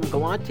 I'm Jim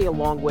Galante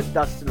along with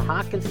Dustin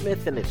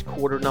Hockensmith, and it's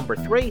quarter number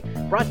 3,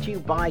 brought to you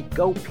by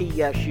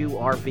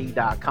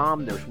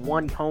GoPSURV.com. There's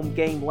one home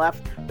game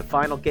left, the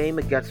final game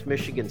against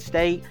Michigan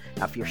State.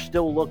 Now, if you're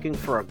still looking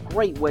for a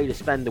great way to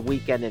spend the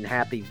weekend in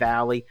Happy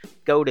Valley,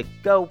 go to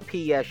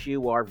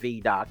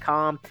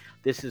GoPSURV.com.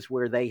 This is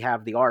where they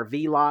have the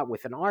RV lot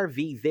with an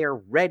RV there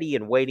ready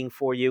and waiting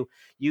for you.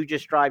 You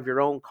just drive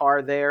your own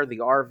car there. The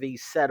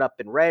RV's set up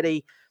and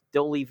ready.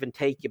 They'll even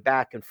take you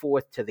back and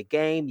forth to the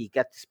game. You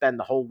get to spend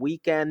the whole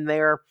weekend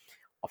there.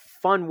 A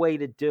fun way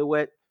to do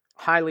it.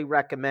 Highly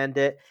recommend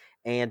it.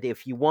 And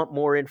if you want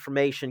more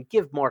information,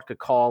 give Mark a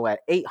call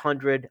at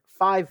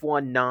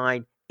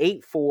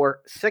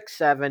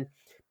 800-519-8467.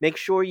 Make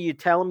sure you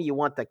tell him you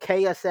want the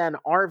KSN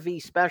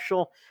RV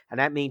special, and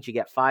that means you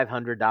get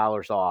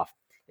 $500 off.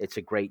 It's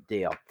a great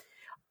deal.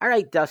 All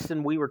right,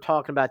 Dustin, we were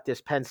talking about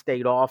this Penn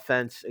State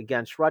offense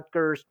against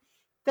Rutgers.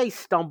 They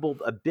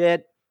stumbled a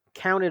bit.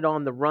 Counted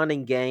on the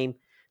running game.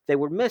 They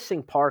were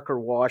missing Parker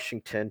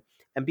Washington.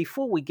 And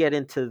before we get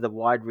into the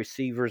wide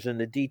receivers and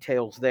the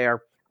details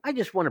there, I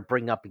just want to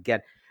bring up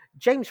again,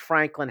 James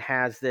Franklin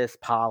has this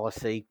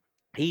policy.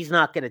 He's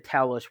not going to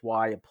tell us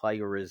why a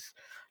player is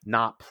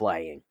not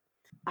playing.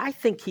 I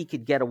think he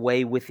could get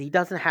away with, he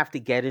doesn't have to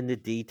get into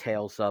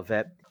details of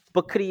it,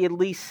 but could he at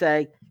least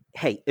say,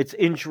 hey, it's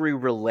injury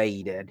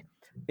related?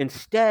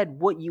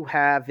 Instead, what you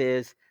have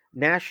is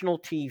national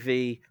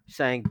TV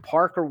saying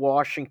Parker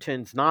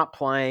Washington's not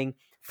playing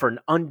for an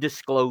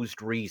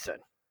undisclosed reason.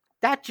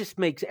 That just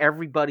makes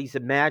everybody's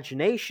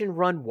imagination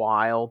run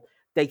wild.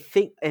 They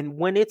think, and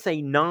when it's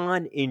a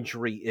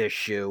non-injury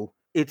issue,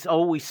 it's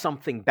always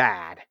something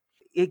bad.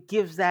 It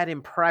gives that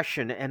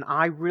impression, and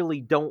I really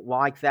don't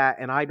like that,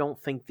 and I don't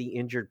think the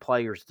injured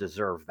players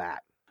deserve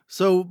that.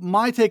 So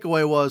my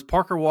takeaway was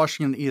Parker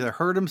Washington either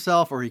hurt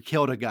himself or he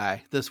killed a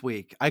guy this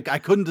week. I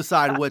couldn't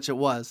decide which it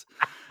was,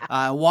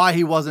 why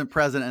he wasn't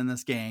present in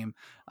this game.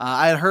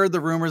 I had heard the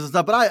rumors and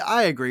stuff, but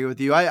I agree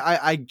with you.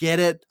 I get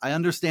it. I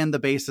understand the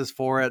basis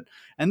for it.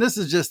 And this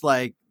is just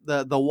like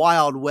the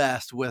Wild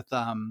West with,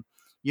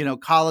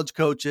 college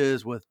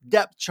coaches with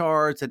depth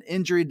charts and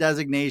injury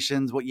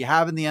designations. What you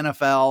have in the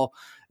NFL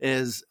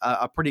is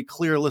a pretty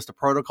clear list of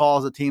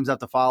protocols that teams have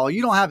to follow.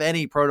 You don't have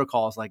any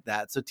protocols like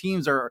that. So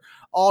teams are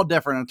all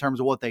different in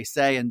terms of what they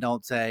say and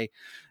don't say,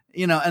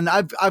 and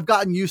I've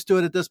gotten used to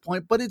it at this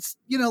point, but it's,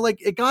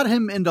 it got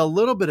him into a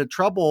little bit of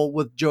trouble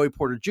with Joey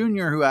Porter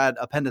Jr., who had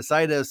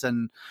appendicitis,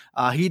 and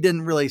he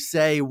didn't really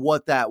say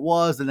what that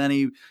was. And then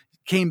he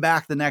came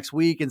back the next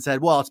week and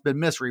said, well, it's been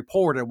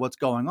misreported what's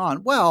going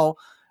on. Well,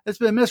 it's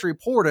been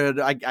misreported.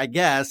 I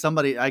guess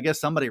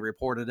somebody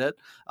reported it,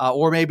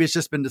 or maybe it's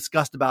just been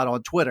discussed about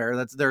on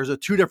Twitter. There's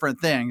two different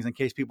things in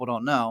case people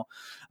don't know.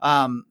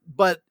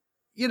 But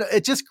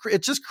it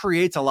just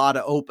creates a lot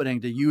of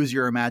opening to use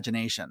your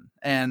imagination,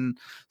 and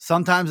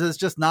sometimes it's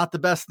just not the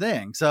best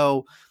thing.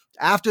 So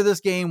after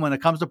this game, when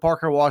it comes to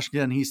Parker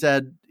Washington, he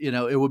said,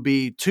 it would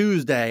be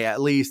Tuesday at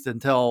least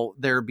until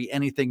there be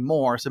anything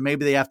more. So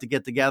maybe they have to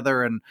get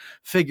together and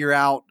figure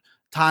out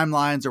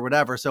timelines or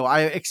whatever. So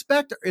I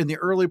expect in the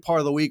early part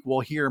of the week,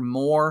 we'll hear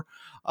more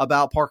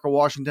about Parker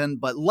Washington,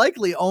 but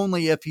likely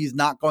only if he's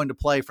not going to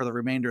play for the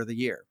remainder of the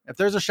year. If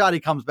there's a shot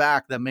he comes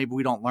back, then maybe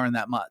we don't learn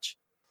that much.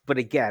 But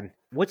again,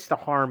 what's the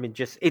harm in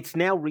it's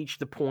now reached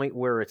the point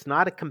where it's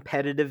not a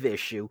competitive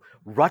issue.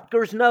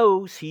 Rutgers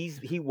knows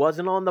he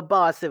wasn't on the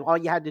bus, and all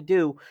you had to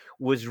do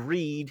was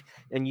read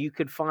and you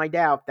could find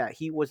out that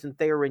he wasn't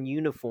there in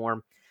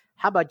uniform.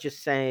 How about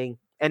just saying,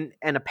 and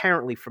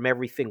apparently from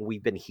everything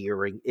we've been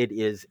hearing, it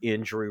is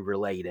injury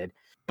related,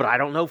 but I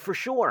don't know for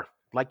sure.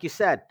 Like you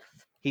said,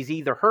 he's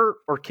either hurt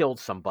or killed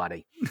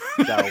somebody.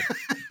 So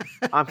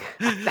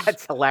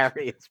that's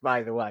hilarious,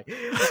 by the way.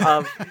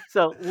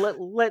 So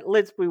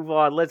let's move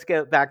on. Let's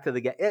get back to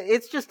the game.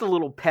 It's just a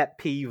little pet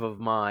peeve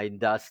of mine,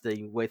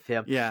 Dusty, with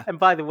him. Yeah. And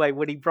by the way,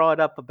 when he brought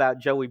up about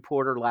Joey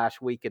Porter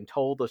last week and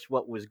told us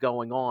what was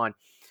going on,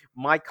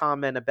 my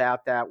comment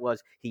about that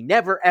was he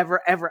never, ever,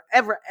 ever,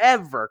 ever,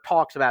 ever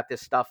talks about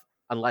this stuff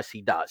unless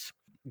he does.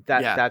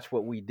 That's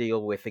what we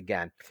deal with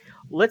again.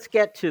 Let's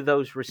get to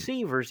those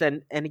receivers.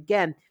 And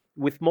again,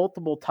 with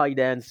multiple tight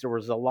ends, there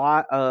was a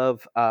lot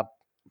of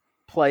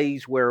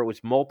plays where it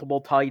was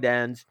multiple tight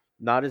ends,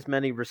 not as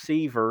many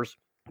receivers,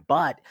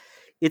 but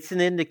it's an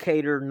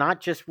indicator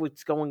not just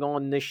what's going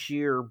on this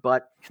year,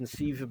 but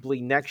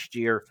conceivably next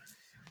year.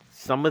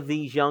 Some of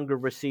these younger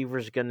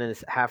receivers are going to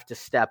have to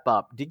step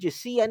up. Did you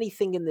see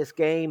anything in this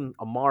game,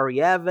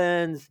 Amari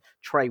Evans,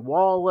 Trey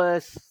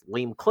Wallace,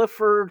 Liam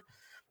Clifford,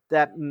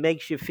 that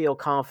makes you feel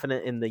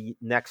confident in the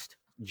next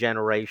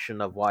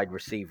generation of wide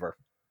receiver?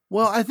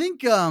 Well, I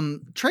think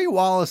Trey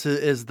Wallace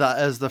is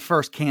the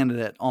first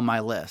candidate on my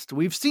list.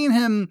 We've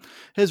seen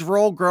his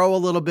role grow a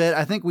little bit.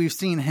 I think we've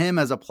seen him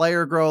as a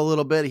player grow a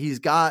little bit. He's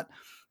got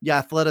the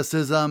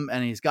athleticism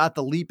and he's got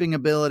the leaping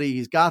ability.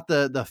 He's got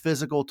the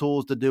physical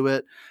tools to do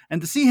it.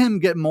 And to see him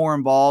get more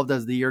involved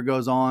as the year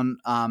goes on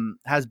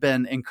has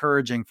been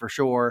encouraging for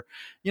sure.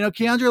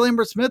 Keandre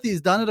Lambert-Smith, he's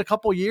done it a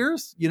couple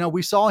years.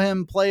 We saw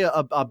him play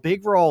a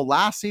big role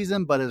last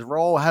season, but his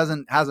role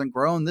hasn't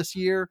grown this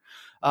year.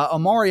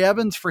 Amari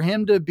Evans, for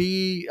him to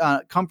be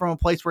come from a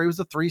place where he was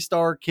a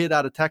 3-star kid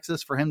out of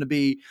Texas, for him to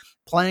be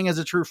playing as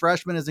a true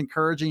freshman is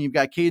encouraging. You've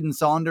got Caden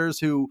Saunders,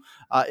 who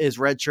is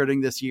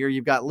redshirting this year.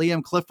 You've got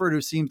Liam Clifford,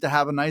 who seems to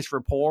have a nice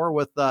rapport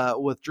with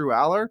Drew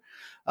Aller.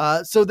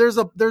 So there's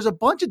a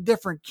bunch of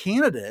different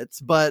candidates,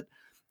 but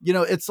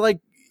it's like,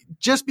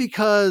 just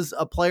because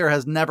a player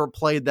has never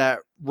played that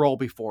role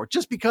before,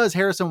 just because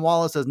Harrison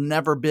Wallace has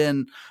never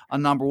been a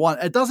number one,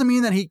 it doesn't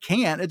mean that he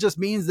can't. It just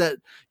means that,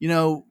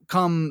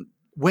 come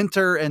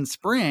winter and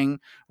spring,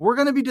 we're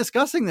going to be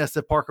discussing this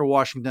if Parker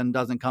Washington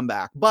doesn't come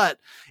back. But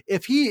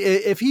if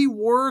he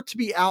were to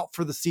be out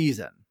for the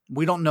season,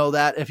 we don't know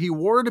that. If he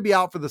were to be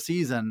out for the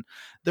season,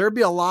 there'd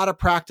be a lot of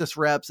practice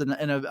reps and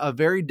a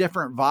very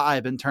different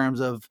vibe in terms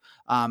of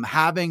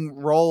having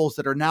roles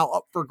that are now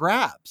up for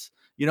grabs.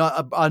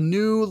 A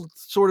new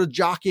sort of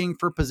jockeying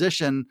for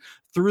position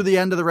through the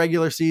end of the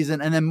regular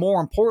season. And then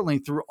more importantly,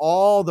 through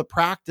all the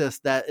practice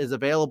that is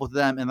available to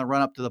them in the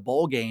run up to the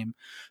bowl game.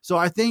 So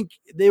I think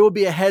they would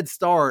be a head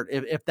start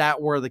if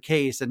that were the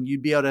case. And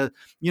you'd be able to,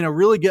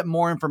 really get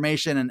more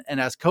information and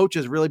as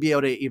coaches really be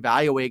able to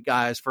evaluate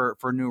guys for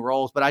new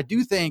roles. But I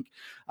do think,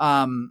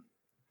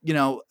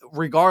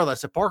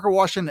 regardless, if Parker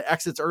Washington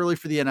exits early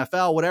for the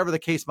NFL, whatever the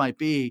case might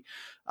be,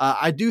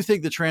 I do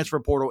think the transfer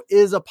portal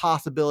is a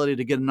possibility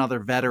to get another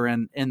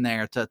veteran in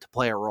there to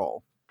play a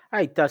role. All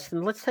right,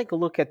 Dustin, let's take a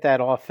look at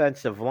that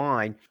offensive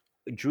line.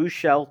 Drew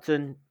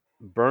Shelton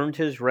burned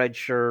his red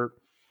shirt.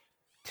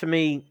 To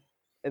me,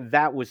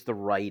 that was the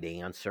right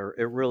answer.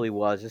 It really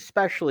was,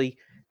 especially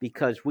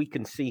because we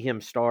can see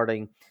him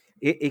starting.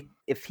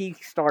 If he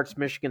starts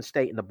Michigan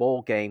State in the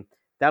bowl game,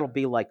 that'll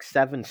be like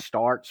 7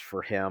 starts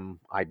for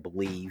him, I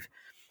believe,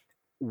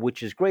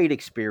 which is great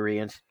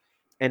experience.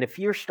 And if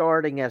you're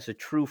starting as a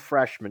true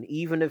freshman,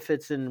 even if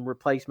it's in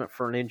replacement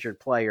for an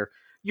injured player,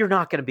 you're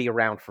not going to be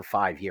around for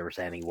 5 years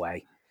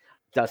anyway.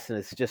 Dustin,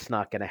 it's just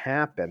not going to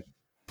happen.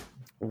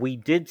 We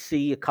did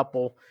see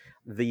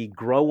the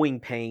growing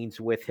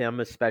pains with him,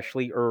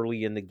 especially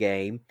early in the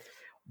game.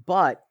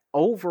 But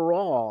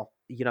overall,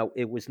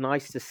 it was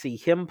nice to see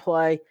him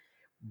play,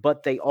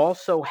 but they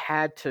also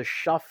had to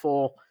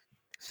shuffle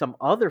some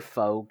other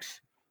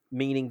folks,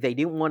 meaning they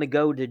didn't want to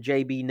go to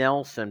J.B.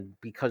 Nelson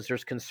because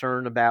there's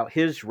concern about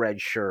his red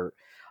shirt.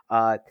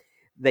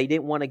 They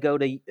didn't want to go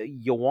to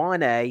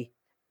Ioane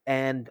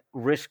and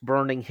risk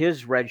burning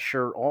his red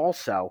shirt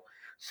also.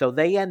 So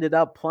they ended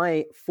up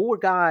playing 4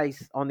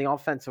 guys on the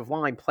offensive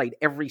line played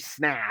every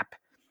snap,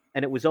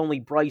 and it was only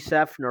Bryce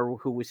Effner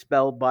who was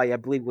spelled by, I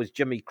believe it was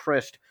Jimmy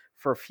Christ,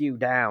 for a few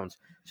downs.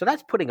 So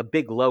that's putting a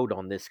big load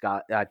on this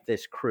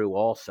crew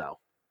also.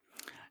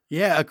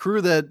 Yeah, a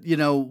crew that,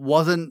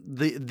 wasn't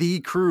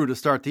the crew to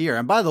start the year.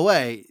 And by the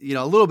way,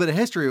 a little bit of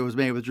history was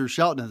made with Drew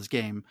Shelton in this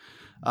game.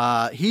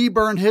 He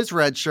burned his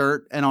red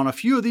shirt, and on a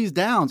few of these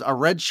downs, a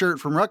red shirt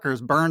from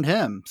Rutgers burned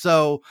him.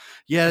 So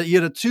yeah,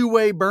 you had a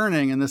 2-way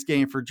burning in this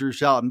game for Drew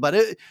Shelton, but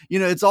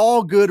it's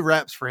all good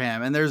reps for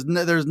him. And there's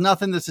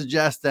nothing to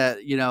suggest that,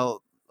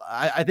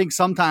 I think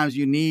sometimes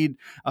you need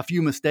a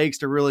few mistakes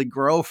to really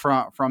grow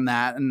from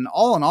that. And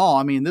all in all,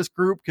 I mean, this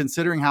group,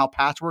 considering how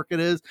patchwork it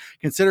is,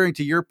 considering,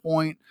 to your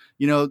point,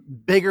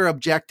 bigger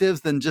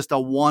objectives than just a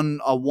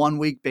one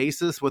week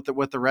basis with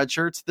the red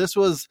shirts, this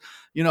was,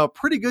 a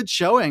pretty good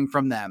showing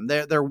from them.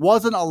 There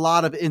wasn't a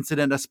lot of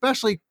incident,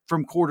 especially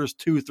from quarters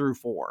 2 through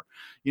 4.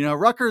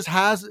 Rutgers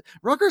has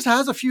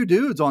a few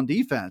dudes on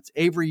defense,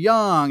 Avery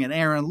Young and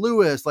Aaron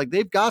Lewis. Like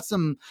they've got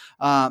some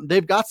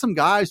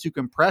guys who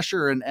can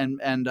pressure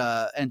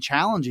and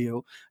challenge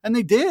you. And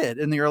they did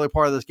in the early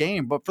part of this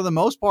game. But for the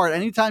most part,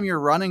 anytime you're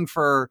running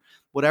for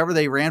whatever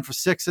they ran for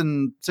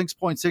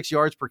 6.6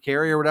 yards per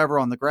carry or whatever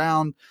on the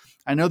ground,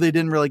 I know they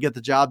didn't really get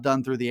the job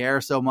done through the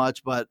air so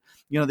much, but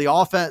the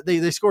offense,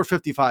 they scored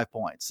 55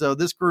 points. So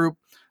this group,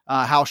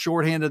 how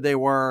shorthanded they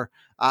were,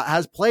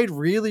 has played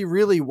really,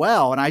 really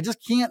well. And I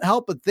just can't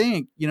help but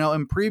think,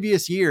 in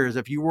previous years,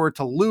 if you were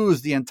to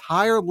lose the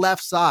entire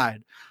left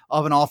side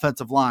of an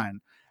offensive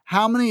line,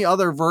 how many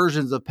other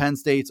versions of Penn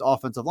State's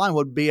offensive line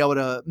would be able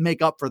to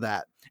make up for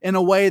that in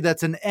a way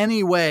that's in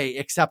any way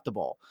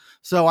acceptable?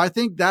 So I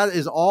think that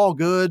is all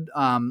good.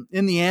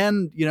 In the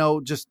end,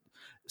 just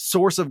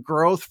source of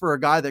growth for a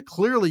guy that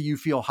clearly you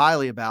feel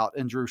highly about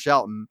in Drew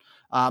Shelton.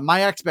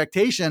 My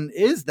expectation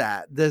is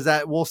that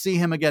we'll see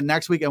him again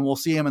next week, and we'll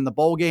see him in the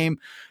bowl game.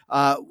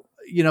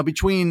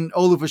 Between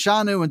Olu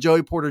Fashanu and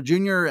Joey Porter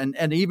Jr.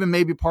 and even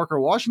maybe Parker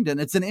Washington,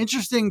 it's an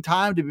interesting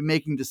time to be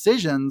making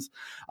decisions.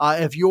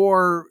 If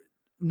you're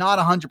not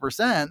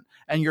 100%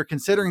 and you're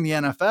considering the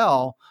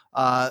NFL,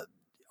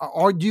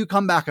 or do you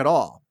come back at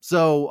all?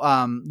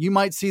 So you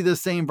might see the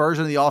same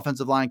version of the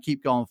offensive line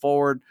keep going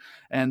forward.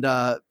 And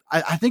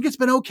I think it's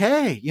been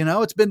okay.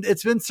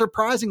 It's been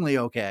surprisingly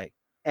okay.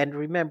 And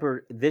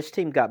remember, this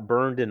team got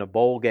burned in a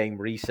bowl game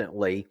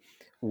recently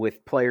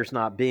with players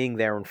not being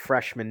there and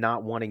freshmen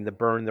not wanting to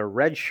burn their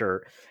red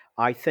shirt.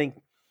 I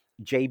think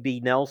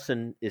J.B.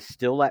 Nelson is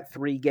still at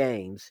 3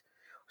 games.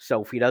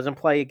 So if he doesn't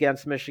play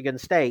against Michigan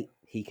State,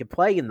 he could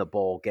play in the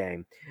bowl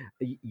game.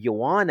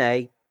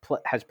 Ioane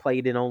has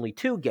played in only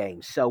 2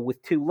 games. So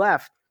with 2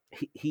 left,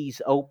 he's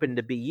open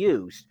to be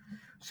used.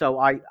 So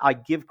I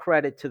give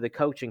credit to the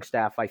coaching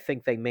staff. I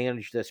think they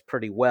managed this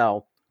pretty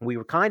well. We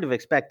were kind of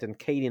expecting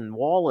Caden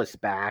Wallace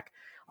back.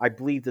 I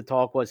believe the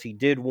talk was he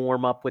did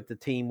warm up with the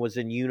team, was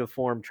in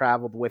uniform,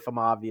 traveled with them,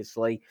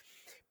 obviously.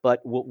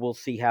 But we'll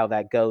see how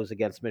that goes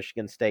against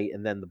Michigan State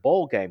and then the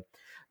bowl game.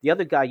 The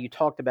other guy you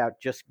talked about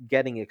just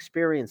getting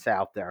experience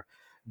out there.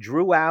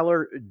 Drew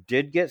Aller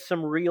did get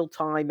some real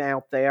time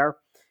out there.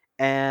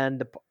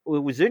 And it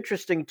was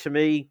interesting to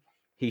me.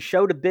 He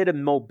showed a bit of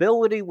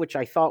mobility, which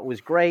I thought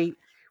was great.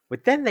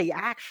 But then they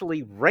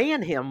actually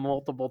ran him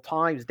multiple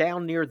times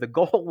down near the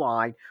goal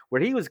line where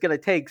he was going to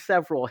take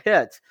several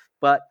hits,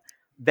 but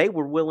they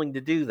were willing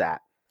to do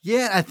that.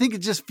 Yeah, I think it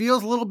just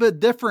feels a little bit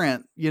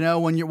different,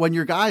 when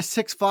your guy's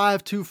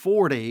 6'5",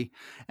 240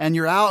 and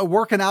you're out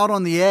working out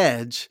on the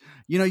edge,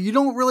 you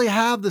don't really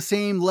have the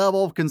same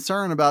level of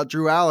concern about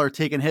Drew Aller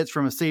taking hits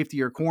from a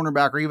safety or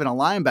cornerback or even a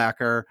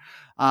linebacker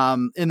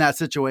in that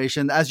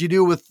situation as you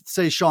do with,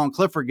 say, Sean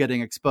Clifford getting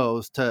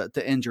exposed to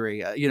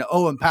injury,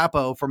 Owen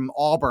Papo from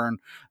Auburn,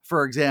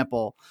 for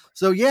example.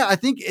 So, yeah, I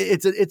think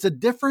it's a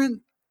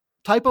different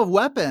type of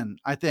weapon,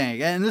 I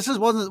think. And this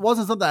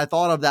wasn't something I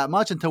thought of that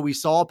much until we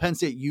saw Penn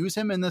State use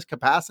him in this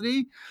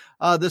capacity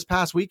this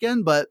past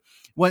weekend. But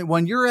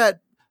when you're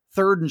at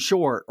 3rd and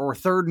short or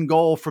 3rd and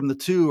goal from the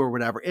 2 or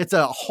whatever, it's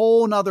a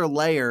whole nother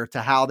layer to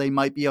how they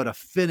might be able to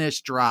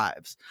finish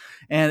drives.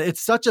 And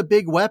it's such a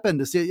big weapon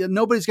to see.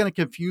 Nobody's going to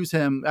confuse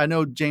him. I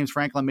know James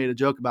Franklin made a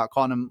joke about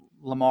calling him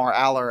Lamar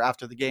Aller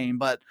after the game,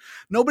 but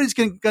nobody's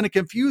going to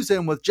confuse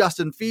him with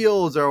Justin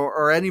Fields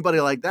or anybody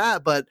like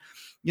that. But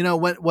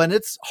when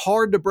it's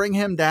hard to bring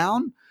him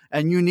down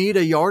and you need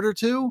a yard or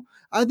 2,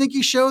 I think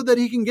he showed that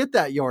he can get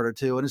that yard or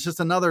 2. And it's just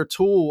another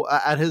tool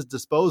at his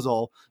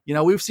disposal.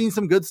 We've seen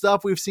some good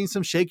stuff. We've seen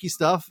some shaky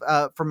stuff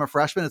from a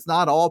freshman. It's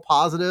not all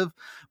positive,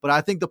 but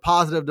I think the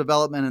positive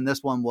development in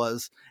this one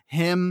was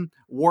him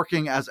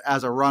working as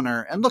a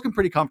runner and looking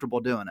pretty comfortable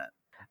doing it.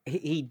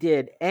 He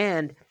did.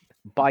 And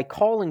by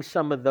calling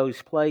some of those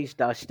plays,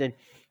 Dustin,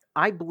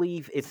 I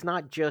believe it's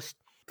not just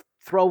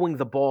throwing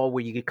the ball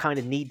where you kind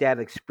of need that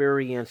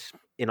experience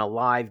in a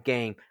live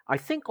game. I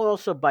think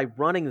also by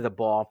running the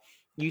ball,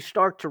 you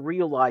start to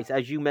realize,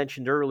 as you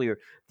mentioned earlier,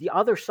 the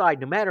other side,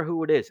 no matter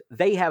who it is,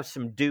 they have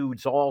some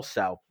dudes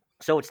also.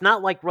 So it's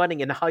not like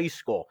running in high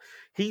school.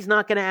 He's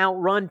not going to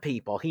outrun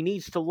people. He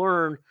needs to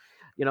learn,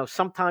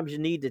 sometimes you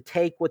need to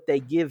take what they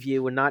give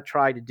you and not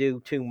try to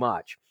do too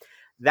much.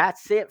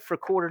 That's it for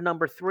quarter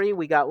number 3.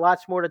 We got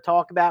lots more to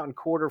talk about in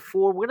quarter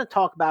 4. We're going to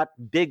talk about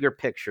bigger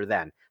picture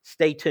then.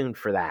 Stay tuned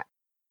for that.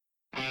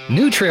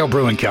 New Trail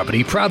Brewing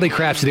Company proudly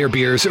crafts their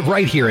beers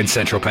right here in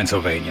central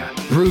Pennsylvania.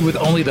 Brewed with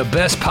only the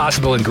best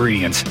possible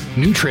ingredients,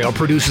 New Trail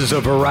produces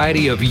a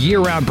variety of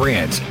year-round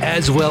brands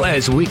as well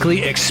as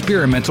weekly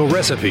experimental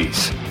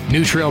recipes.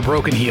 New Trail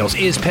Broken Heels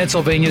is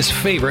Pennsylvania's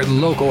favorite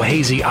local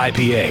hazy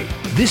IPA.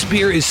 This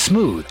beer is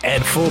smooth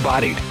and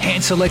full-bodied.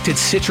 Hand-selected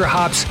Citra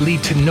hops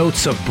lead to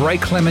notes of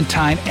bright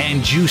clementine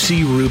and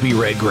juicy ruby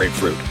red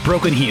grapefruit.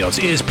 Broken Heels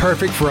is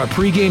perfect for a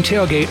pregame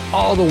tailgate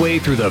all the way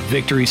through the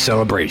victory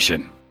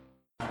celebration.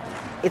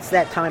 It's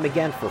that time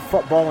again for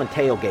football and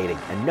tailgating,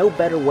 and no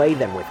better way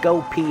than with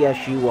Go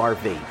PSU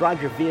RV.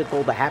 Drive your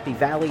vehicle to Happy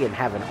Valley and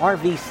have an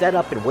RV set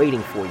up and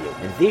waiting for you.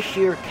 And this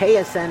year,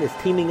 KSN is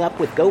teaming up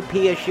with Go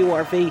PSU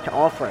RV to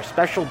offer a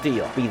special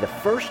deal. Be the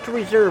first to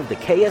reserve the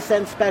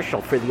KSN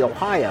special for the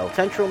Ohio,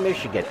 Central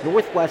Michigan,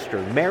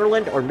 Northwestern,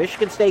 Maryland, or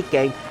Michigan State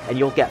game, and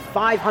you'll get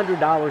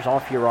 $500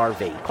 off your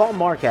RV. Call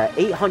Mark at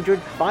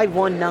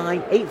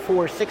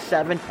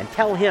 800-519-8467 and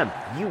tell him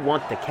you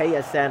want the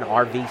KSN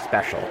RV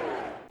special.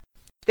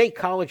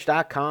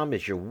 StateCollege.com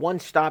is your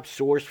one-stop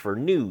source for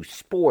news,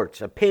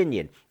 sports,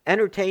 opinion,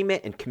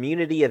 entertainment, and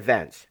community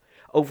events.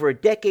 Over a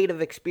decade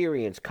of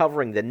experience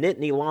covering the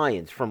Nittany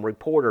Lions from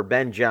reporter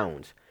Ben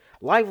Jones.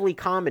 Lively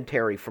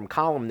commentary from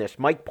columnist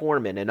Mike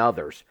Poorman and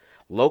others.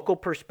 Local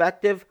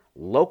perspective,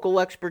 local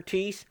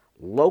expertise,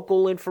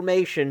 local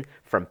information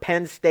from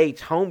Penn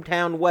State's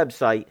hometown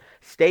website,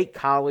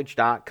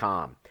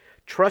 StateCollege.com.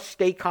 Trust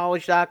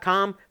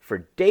StateCollege.com for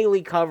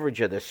daily coverage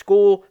of the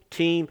school,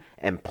 team,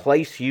 and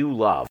place you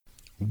love.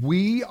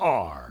 We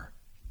are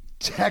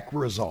Tech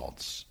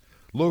Results,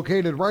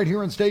 located right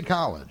here in State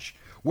College.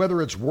 Whether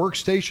it's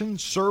workstation,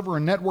 server,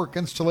 and network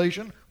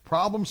installation,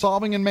 problem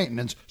solving and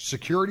maintenance,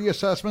 security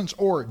assessments,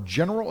 or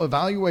general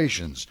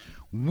evaluations,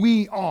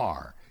 we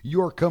are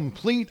your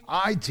complete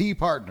IT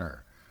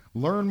partner.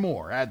 Learn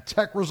more at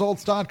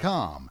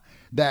techresults.com.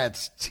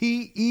 That's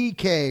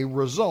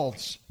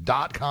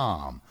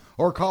TEKresults.com.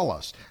 Or call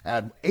us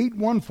at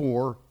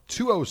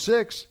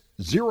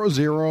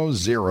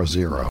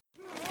 814-206-0000.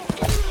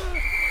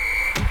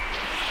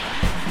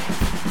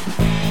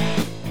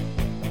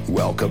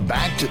 Welcome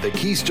back to the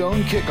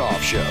Keystone Kickoff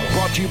Show,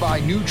 brought to you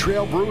by New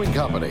Trail Brewing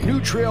Company. New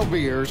Trail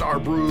beers are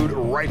brewed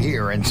right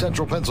here in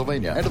Central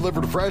Pennsylvania and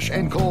delivered fresh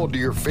and cold to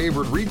your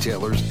favorite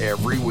retailers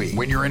every week.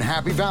 When you're in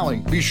Happy Valley,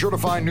 be sure to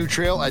find New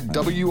Trail at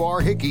W.R.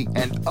 Hickey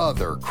and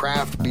other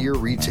craft beer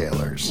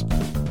retailers.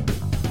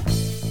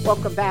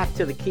 Welcome back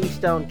to the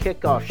Keystone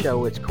Kickoff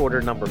Show. It's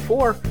quarter number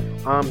 4.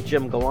 I'm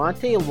Jim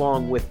Galante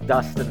along with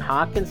Dustin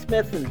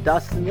Hockensmith. And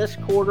Dustin, this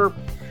quarter,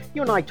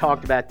 you and I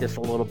talked about this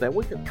a little bit.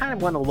 We kind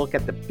of want to look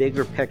at the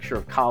bigger picture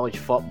of college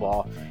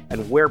football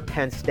and where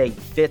Penn State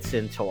fits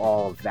into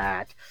all of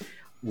that,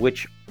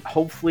 which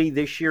hopefully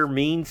this year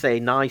means a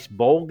nice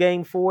bowl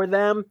game for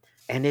them.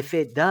 And if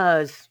it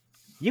does,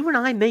 you and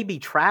I may be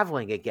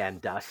traveling again,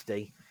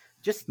 Dusty.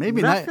 Just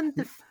maybe nothing.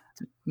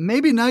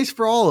 Maybe nice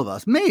for all of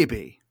us.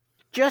 Maybe.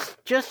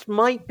 Just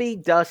might be,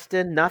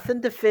 Dustin.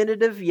 Nothing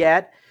definitive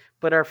yet.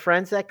 But our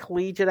friends at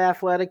Collegiate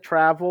Athletic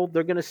Travel,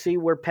 they're going to see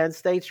where Penn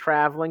State's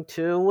traveling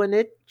to, and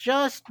it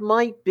just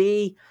might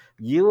be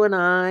you and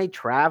I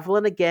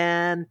traveling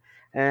again.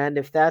 And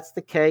if that's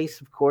the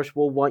case, of course,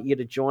 we'll want you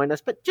to join us.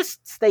 But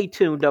just stay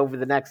tuned over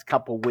the next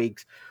couple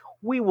weeks.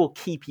 We will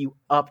keep you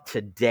up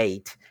to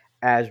date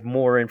as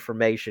more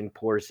information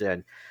pours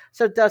in.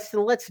 So,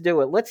 Dustin, let's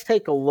do it. Let's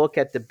take a look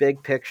at the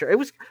big picture. It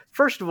was,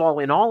 first of all,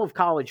 in all of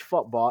college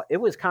football, it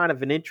was kind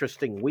of an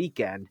interesting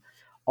weekend.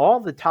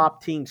 All the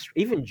top teams,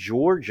 even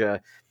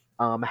Georgia,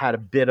 had a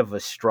bit of a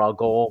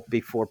struggle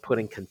before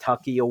putting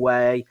Kentucky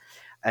away.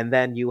 And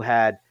then you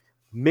had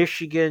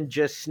Michigan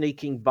just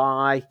sneaking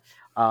by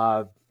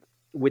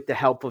with the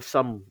help of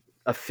some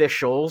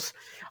officials.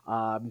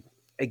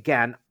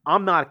 Again,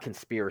 I'm not a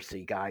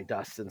conspiracy guy,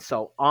 Dustin,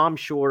 so I'm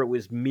sure it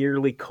was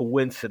merely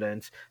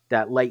coincidence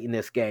that late in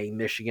this game,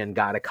 Michigan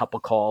got a couple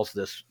calls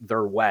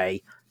their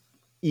way,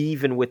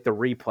 even with the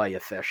replay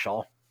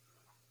official,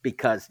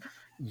 because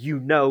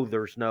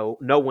there's no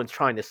one's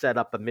trying to set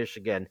up a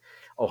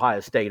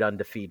Michigan-Ohio State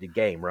undefeated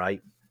game,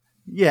 right?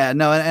 Yeah,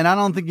 no, and I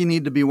don't think you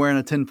need to be wearing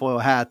a tinfoil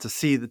hat to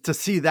see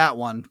that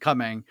one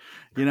coming.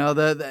 You know,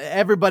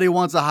 everybody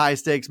wants a high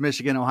stakes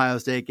Michigan-Ohio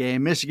State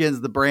game.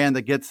 Michigan's the brand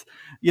that gets,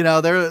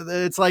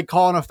 it's like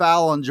calling a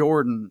foul on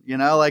Jordan. You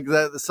know, like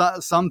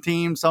some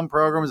teams, some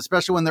programs,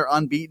 especially when they're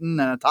unbeaten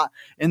and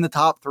in the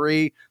top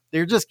 3,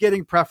 they're just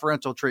getting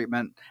preferential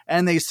treatment,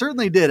 and they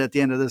certainly did at the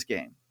end of this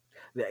game.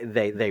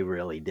 They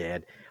really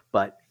did.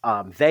 But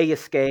they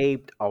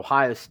escaped.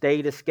 Ohio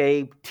State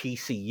escaped.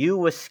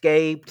 TCU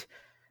escaped.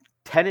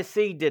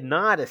 Tennessee did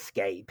not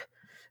escape.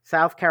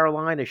 South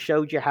Carolina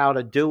showed you how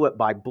to do it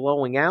by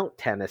blowing out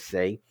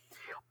Tennessee.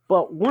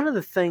 But one of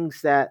the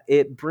things that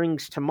it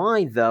brings to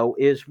mind, though,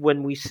 is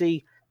when we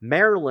see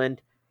Maryland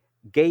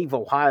gave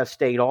Ohio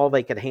State all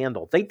they could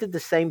handle. They did the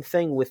same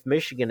thing with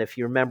Michigan, if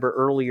you remember,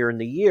 earlier in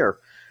the year.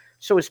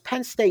 So as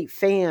Penn State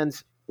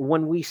fans,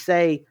 when we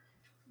say,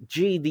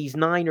 gee, these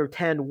 9 or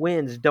 10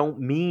 wins don't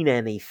mean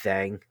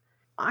anything,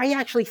 I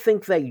actually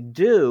think they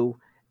do.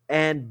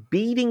 And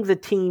beating the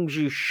teams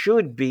you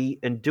should beat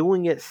and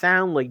doing it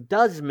soundly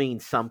does mean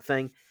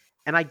something.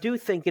 And I do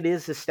think it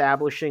is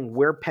establishing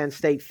where Penn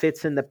State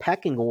fits in the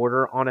pecking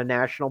order on a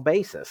national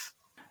basis.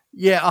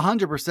 Yeah,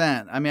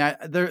 100%. I mean,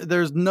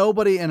 there's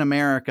nobody in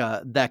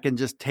America that can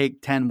just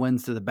take 10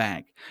 wins to the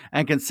bank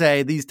and can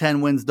say these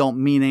 10 wins don't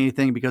mean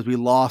anything because we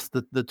lost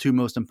the 2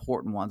 most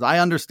important ones. I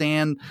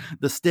understand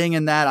the sting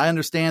in that. I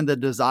understand the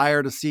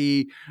desire to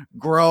see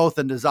growth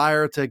and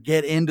desire to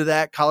get into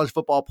that college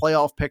football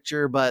playoff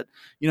picture. But,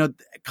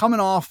 coming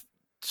off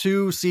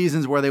 2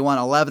 seasons where they won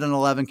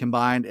 11-11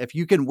 combined, if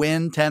you can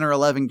win 10 or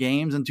 11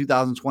 games in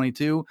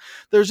 2022,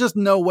 there's just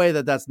no way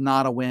that that's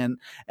not a win.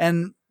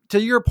 And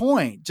to your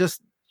point,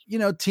 just,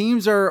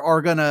 teams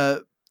are going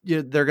to,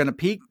 they're going to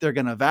peak, they're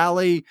going to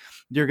valley,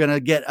 you're going to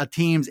get a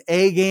team's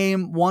A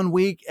game one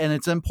week, and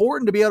it's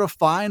important to be able to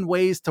find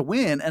ways to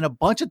win. And a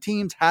bunch of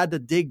teams had to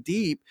dig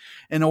deep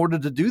in order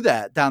to do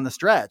that down the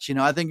stretch.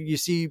 I think you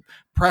see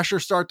pressure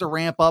start to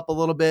ramp up a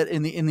little bit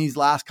in these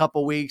last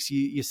couple of weeks.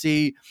 You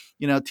see,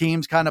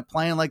 teams kind of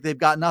playing like they've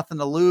got nothing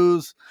to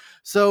lose.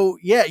 So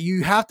yeah,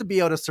 you have to be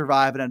able to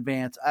survive and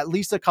advance at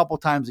least a couple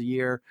times a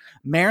year.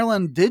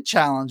 Maryland did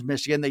challenge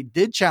Michigan. They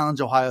did challenge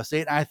Ohio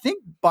State. And I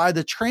think by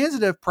the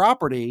transitive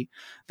property,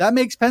 that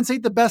makes Penn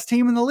State the best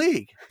team in the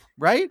league,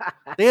 right?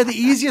 They had the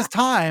easiest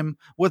time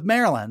with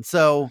Maryland.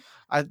 So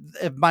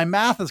if my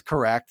math is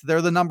correct,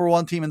 they're the number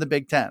 1 team in the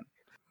Big Ten.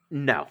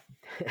 No.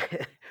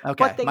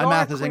 Okay, my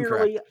math is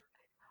incorrect.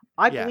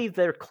 I believe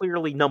they're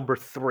clearly number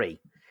 3.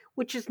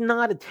 which is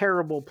not a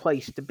terrible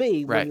place to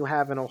be when Right. you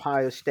have an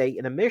Ohio State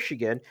and a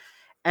Michigan.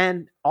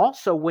 And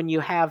also when you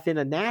have in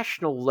a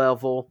national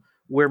level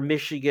where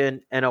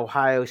Michigan and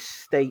Ohio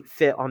State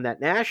fit on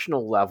that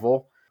national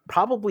level,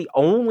 probably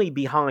only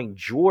behind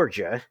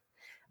Georgia.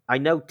 I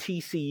know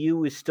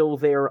TCU is still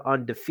there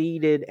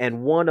undefeated,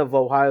 and one of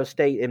Ohio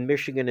State and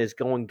Michigan is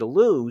going to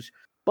lose,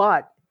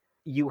 but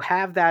you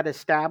have that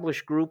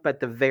established group at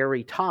the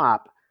very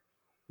top.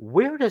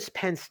 Where does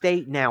Penn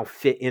State now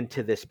fit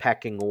into this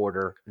pecking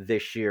order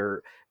this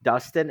year,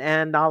 Dustin?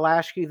 And I'll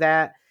ask you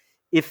that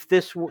if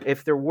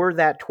there were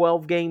that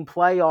 12-game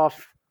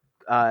playoff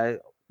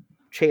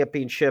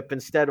championship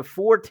instead of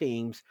 4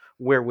 teams,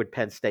 where would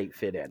Penn State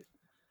fit in?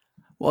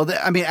 Well,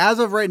 as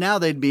of right now,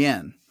 they'd be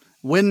in.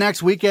 Win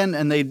next weekend,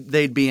 and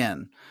they'd be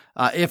in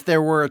if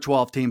there were a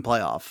 12-team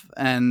playoff.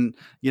 And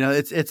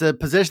it's a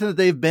position that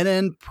they've been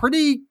in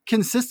pretty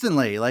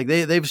consistently. Like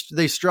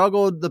they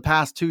struggled the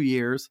past 2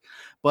 years,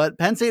 but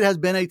Penn State has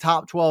been a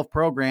top 12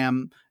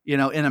 program. In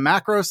a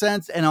macro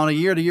sense, and on a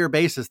year-to-year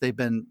basis, they've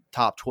been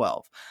top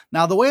 12.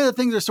 Now, the way that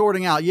things are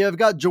sorting out, you've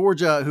got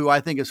Georgia, who I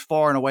think is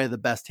far and away the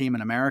best team in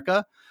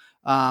America.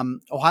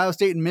 Ohio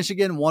State and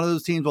Michigan, one of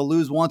those teams will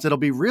lose once. It'll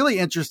be really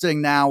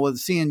interesting now with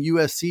seeing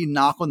USC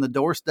knock on the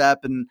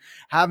doorstep and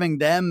having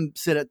them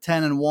sit at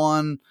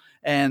 10-1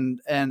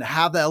 and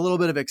have that a little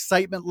bit of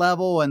excitement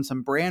level and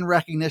some brand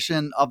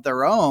recognition of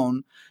their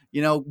own.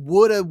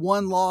 Would a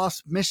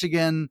one-loss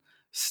Michigan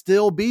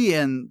still be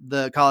in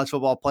the college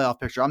football playoff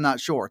picture? I'm not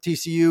sure.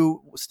 TCU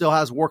still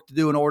has work to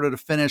do in order to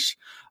finish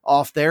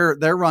off their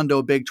run to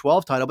a Big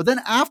 12 title. But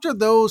then after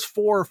those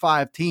 4 or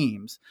 5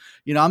 teams,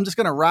 I'm just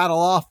going to rattle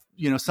off,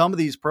 some of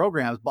these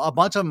programs. A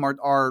bunch of them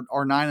are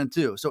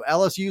 9-2. So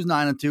LSU's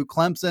 9-2,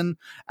 Clemson,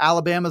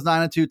 Alabama's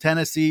 9-2,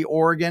 Tennessee,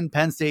 Oregon,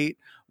 Penn State,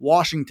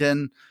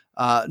 Washington,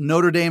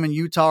 Notre Dame and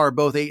Utah are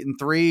both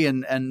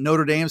 8-3, and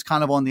Notre Dame's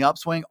kind of on the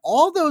upswing.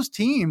 All those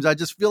teams, I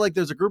just feel like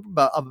there's a group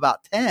of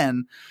about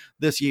 10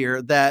 this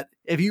year that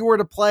if you were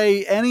to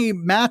play any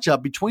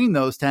matchup between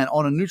those 10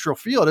 on a neutral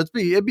field,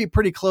 it'd be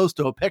pretty close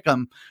to a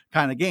pick'em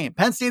kind of game.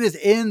 Penn State is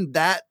in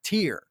that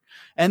tier,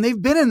 and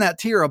they've been in that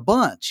tier a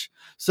bunch.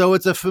 So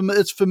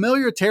it's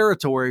familiar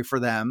territory for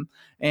them.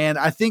 And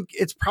I think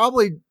it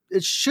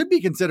should be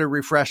considered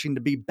refreshing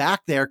to be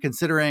back there,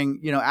 considering,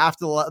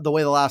 after the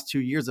way the last 2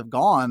 years have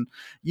gone,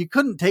 you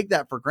couldn't take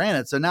that for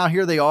granted. So now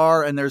here they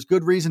are, and there's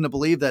good reason to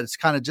believe that it's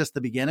kind of just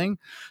the beginning.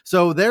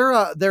 So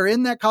they're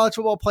in that college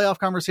football playoff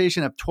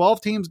conversation. If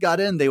 12 teams got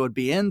in, they would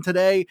be in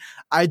today.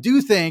 I do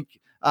think,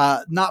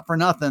 not for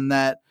nothing,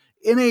 that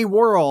in a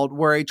world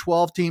where a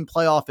 12-team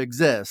playoff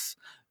exists,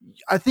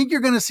 I think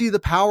you're going to see the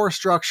power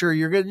structure.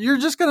 You're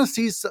just going to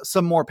see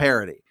some more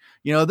parity.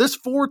 This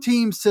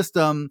 4-team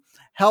system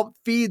helped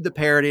feed the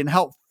parity and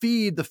helped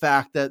feed the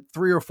fact that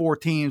 3 or 4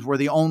 teams were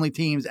the only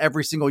teams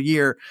every single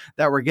year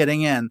that were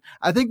getting in.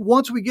 I think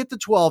once we get to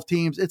 12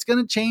 teams, it's going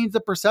to change the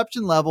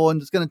perception level,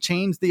 and it's going to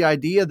change the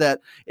idea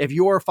that if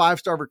you're a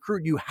 5-star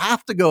recruit, you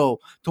have to go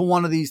to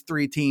one of these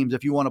 3 teams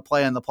if you want to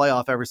play in the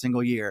playoff every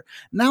single year.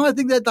 Now I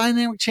think that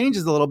dynamic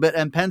changes a little bit,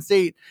 and Penn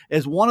State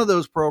is one of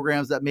those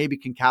programs that maybe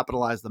can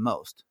capitalize the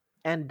most.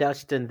 And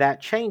Dustin,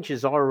 that change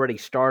is already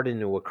starting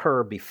to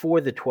occur before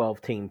the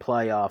 12-team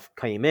playoff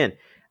came in.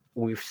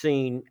 We've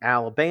seen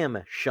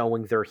Alabama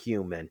showing they're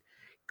human.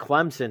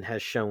 Clemson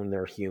has shown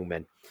they're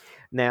human.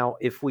 Now,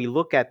 if we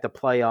look at the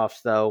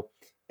playoffs, though,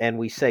 and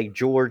we say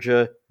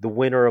Georgia, the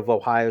winner of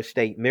Ohio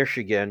State,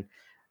 Michigan,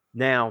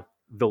 now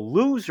the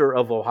loser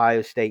of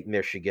Ohio State,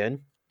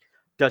 Michigan,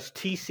 does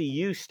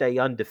TCU stay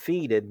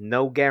undefeated?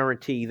 No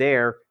guarantee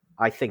there.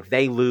 I think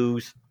they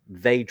lose,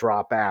 they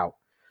drop out.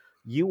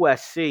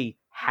 USC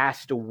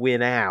has to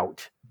win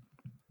out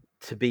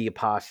to be a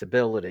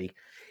possibility.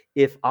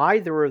 If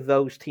either of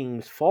those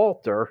teams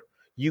falter,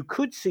 you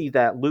could see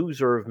that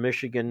loser of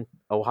Michigan,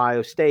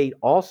 Ohio State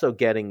also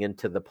getting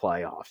into the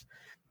playoffs.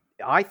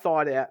 I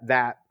thought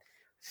that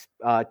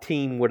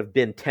team would have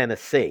been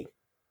Tennessee.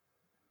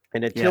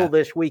 And until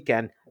this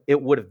weekend,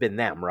 it would have been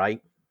them,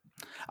 right?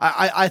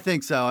 I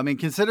think so. I mean,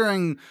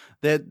 considering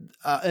that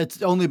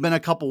it's only been a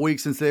couple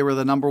weeks since they were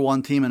the number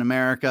 1 team in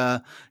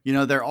America,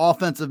 their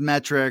offensive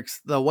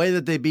metrics, the way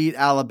that they beat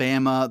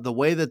Alabama, the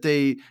way that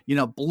they,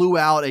 blew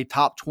out a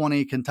top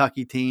 20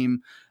 Kentucky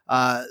team,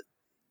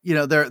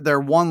 their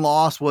one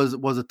loss was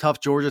a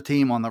tough Georgia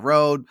team on the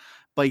road.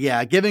 But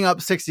yeah, giving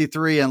up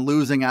 63 and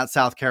losing at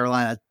South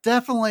Carolina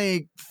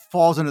definitely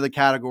falls into the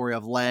category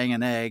of laying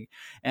an egg.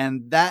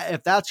 And that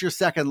if that's your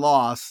second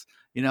loss,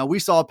 we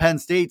saw Penn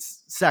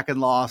State's second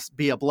loss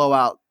be a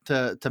blowout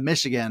to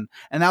Michigan,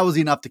 and that was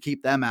enough to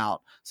keep them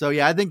out. So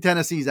yeah, I think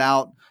Tennessee's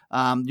out.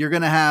 You're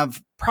going to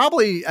have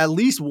probably at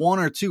least 1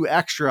 or 2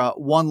 extra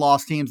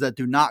 1-loss teams that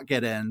do not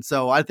get in.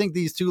 So I think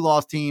these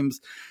 2-loss teams,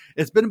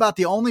 it's been about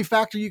the only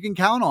factor you can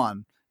count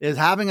on is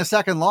having a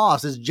second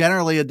loss is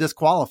generally a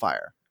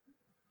disqualifier.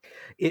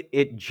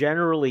 It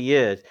generally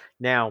is.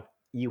 Now,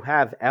 you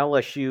have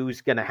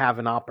LSU's going to have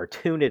an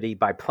opportunity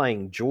by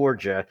playing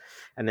Georgia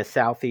in the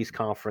Southeast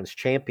Conference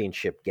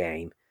Championship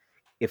game.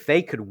 If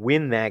they could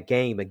win that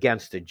game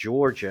against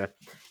Georgia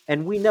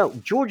And we know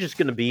Georgia's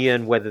going to be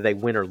in whether they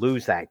win or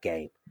lose that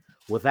game.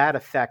 Will that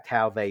affect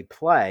how they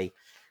play?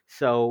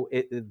 So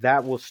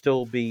that will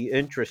still be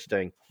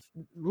interesting.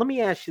 Let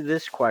me ask you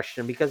this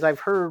question, because I've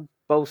heard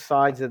both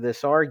sides of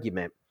this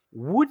argument.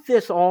 Would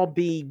this all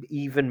be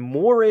even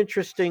more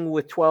interesting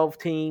with 12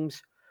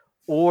 teams,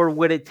 or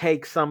would it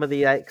take some of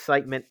the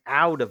excitement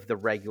out of the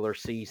regular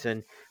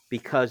season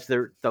because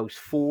those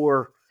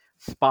 4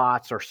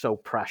 spots are so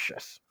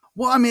precious?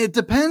 Well, I mean, it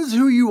depends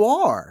who you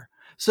are.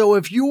 So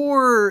if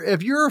you're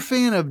a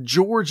fan of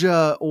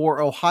Georgia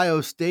or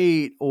Ohio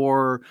State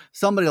or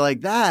somebody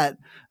like that,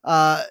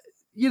 where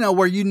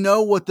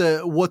what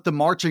the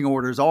marching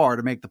orders are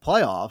to make the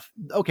playoff.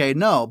 Okay,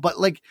 no. But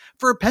like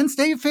for a Penn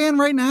State fan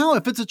right now,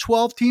 if it's a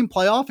 12-team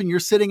playoff and you're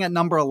sitting at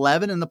number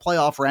 11 in the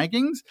playoff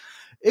rankings,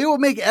 it will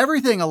make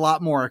everything a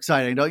lot more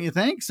exciting, don't you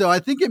think? So I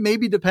think it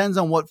maybe depends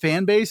on what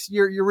fan base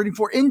you're rooting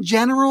for. In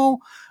general,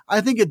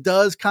 I think it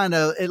does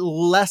it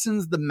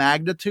lessens the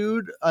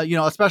magnitude,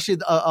 especially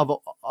of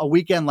a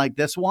weekend like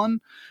this one,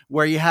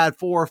 where you had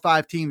 4 or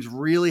 5 teams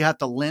really have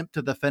to limp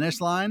to the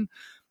finish line.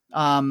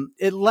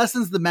 It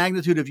lessens the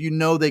magnitude if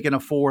they can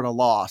afford a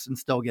loss and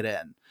still get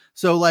in.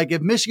 So like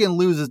if Michigan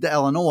loses to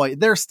Illinois,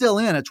 they're still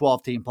in a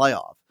 12-team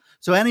playoff.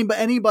 So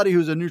anybody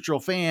who's a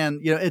neutral fan,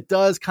 it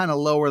does kind of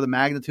lower the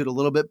magnitude a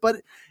little bit. But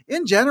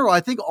in general,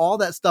 I think all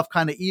that stuff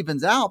kind of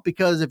evens out,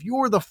 because if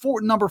you're the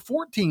number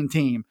 14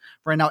 team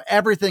right now,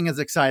 everything is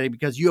exciting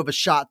because you have a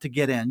shot to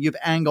get in. You have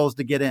angles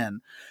to get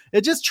in.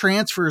 It just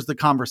transfers the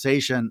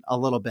conversation a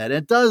little bit.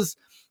 It does.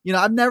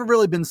 I've never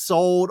really been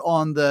sold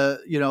on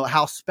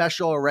how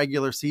special a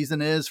regular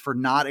season is for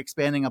not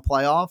expanding a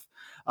playoff.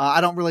 I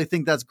don't really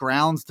think that's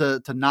grounds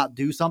to not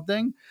do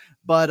something.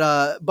 But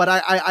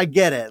I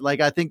get it.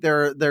 Like, I think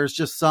there's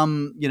just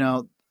some,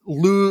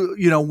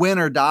 win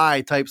or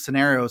die type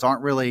scenarios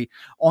aren't really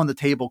on the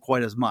table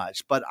quite as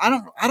much. But I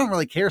don't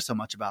really care so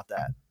much about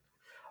that.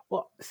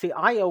 Well, see,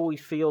 I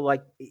always feel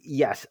like,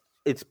 yes,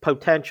 it's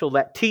potential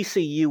that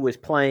TCU is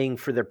playing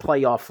for their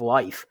playoff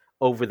life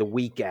over the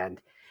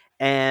weekend,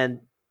 and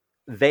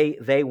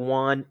they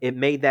won. It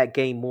made that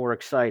game more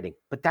exciting.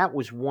 But that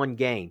was one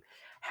game.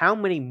 How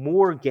many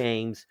more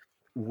games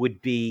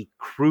would be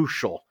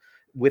crucial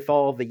with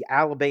all the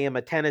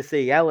Alabama,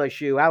 Tennessee,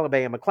 LSU,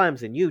 Alabama,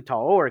 Clemson,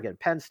 Utah, Oregon,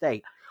 Penn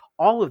State?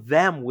 All of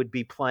them would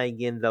be playing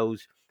in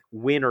those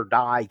win or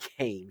die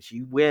games.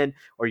 You win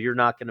or you're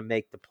not going to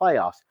make the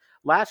playoffs.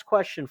 Last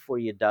question for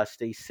you,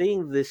 Dusty.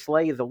 Seeing this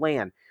lay of the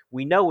land,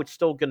 we know it's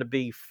still going to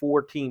be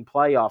 4-team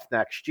playoff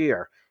next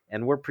year,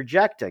 and we're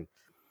projecting.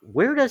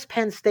 Where does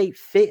Penn State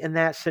fit in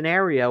that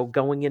scenario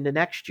going into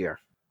next year?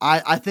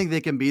 I think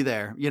they can be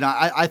there.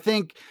 I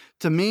think,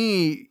 to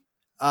me,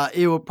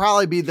 it will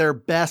probably be their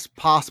best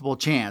possible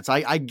chance.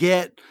 I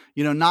get,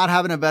 not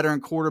having a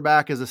veteran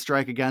quarterback is a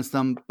strike against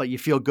them, but you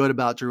feel good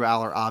about Drew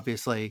Aller,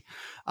 obviously.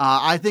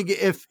 I think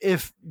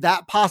if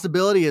that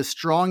possibility is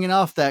strong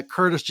enough that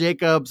Curtis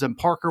Jacobs and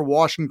Parker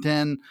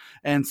Washington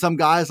and some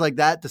guys like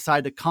that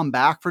decide to come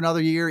back for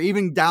another year,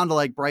 even down to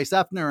like Bryce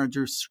Effner and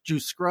Drew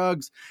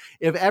Scruggs,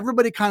 if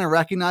everybody kind of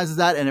recognizes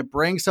that and it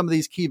brings some of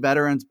these key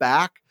veterans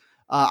back,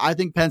 I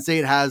think Penn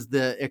State has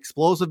the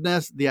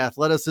explosiveness, the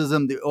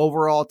athleticism, the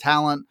overall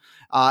talent,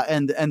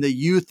 and the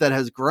youth that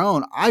has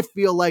grown. I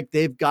feel like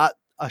they've got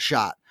a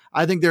shot.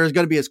 I think they're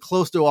going to be as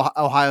close to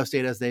Ohio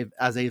State as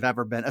they've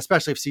ever been,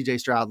 especially if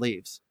CJ Stroud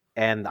leaves.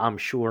 And I'm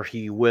sure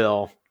he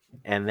will.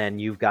 And then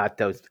you've got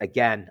those,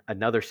 again,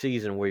 another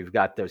season where you've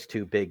got those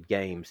 2 big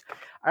games.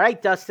 All right,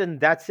 Dustin,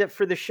 that's it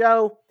for the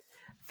show.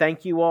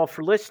 Thank you all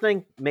for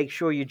listening. Make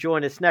sure you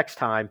join us next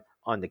time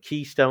on the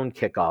Keystone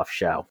Kickoff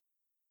Show.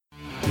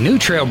 New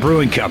Trail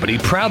Brewing Company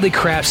proudly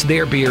crafts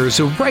their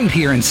beers right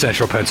here in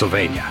central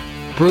Pennsylvania.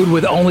 Brewed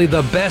with only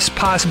the best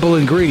possible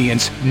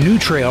ingredients, New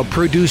Trail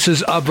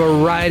produces a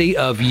variety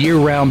of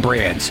year-round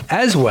brands,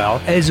 as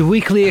well as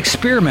weekly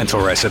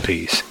experimental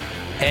recipes.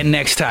 And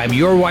next time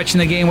you're watching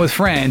the game with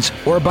friends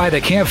or by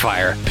the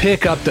campfire,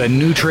 pick up the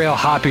New Trail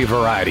Hoppy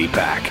Variety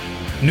Pack.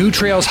 New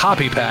Trail's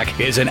Hoppy Pack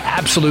is an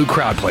absolute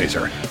crowd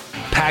pleaser.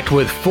 Packed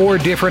with 4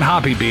 different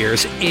hoppy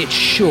beers, it's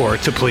sure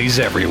to please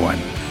everyone.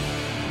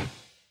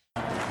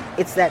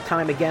 It's that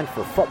time again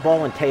for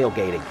football and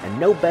tailgating, and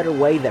no better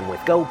way than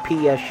with Go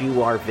PSU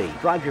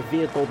RV. Drive your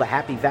vehicle to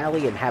Happy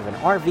Valley and have an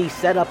RV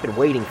set up and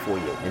waiting for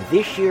you. And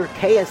this year,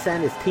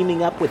 KSN is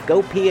teaming up with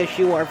Go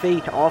PSU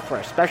RV to offer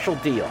a special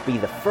deal. Be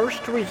the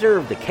first to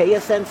reserve the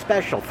KSN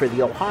special for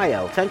the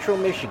Ohio, Central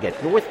Michigan,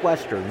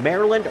 Northwestern,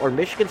 Maryland, or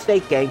Michigan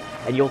State game,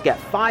 and you'll get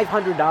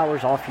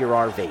 $500 off your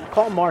RV.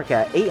 Call Mark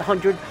at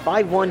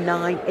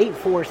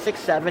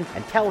 800-519-8467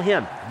 and tell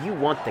him you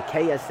want the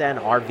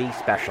KSN RV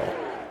special.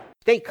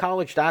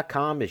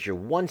 StateCollege.com is your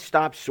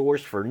one-stop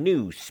source for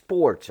news,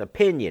 sports,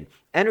 opinion,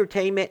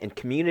 entertainment, and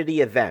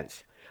community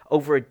events.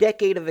 Over a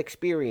decade of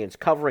experience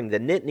covering the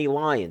Nittany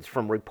Lions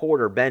from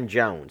reporter Ben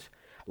Jones.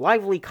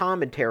 Lively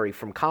commentary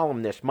from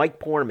columnist Mike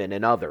Poorman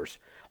and others.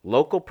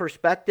 Local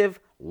perspective,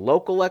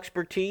 local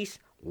expertise,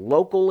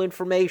 local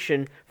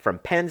information from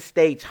Penn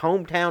State's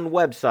hometown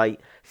website,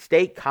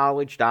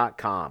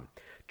 StateCollege.com.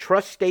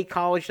 Trust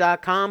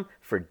StateCollege.com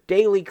for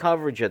daily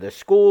coverage of the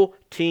school,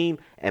 team,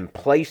 and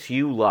place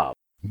you love.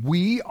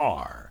 We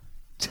are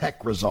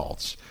Tech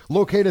Results,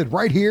 located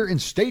right here in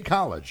State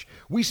College.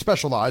 We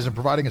specialize in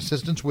providing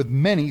assistance with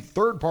many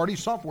third-party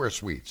software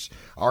suites.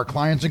 Our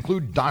clients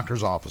include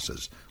doctors'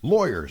 offices,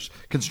 lawyers,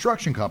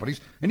 construction companies,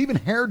 and even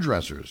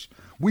hairdressers.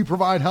 We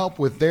provide help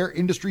with their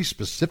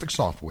industry-specific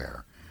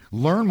software.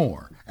 Learn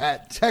more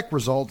at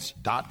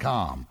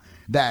techresults.com.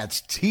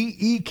 That's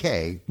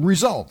TEK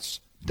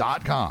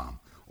results.com.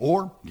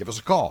 Or give us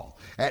a call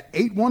at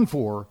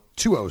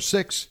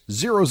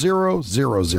 814-206-0000.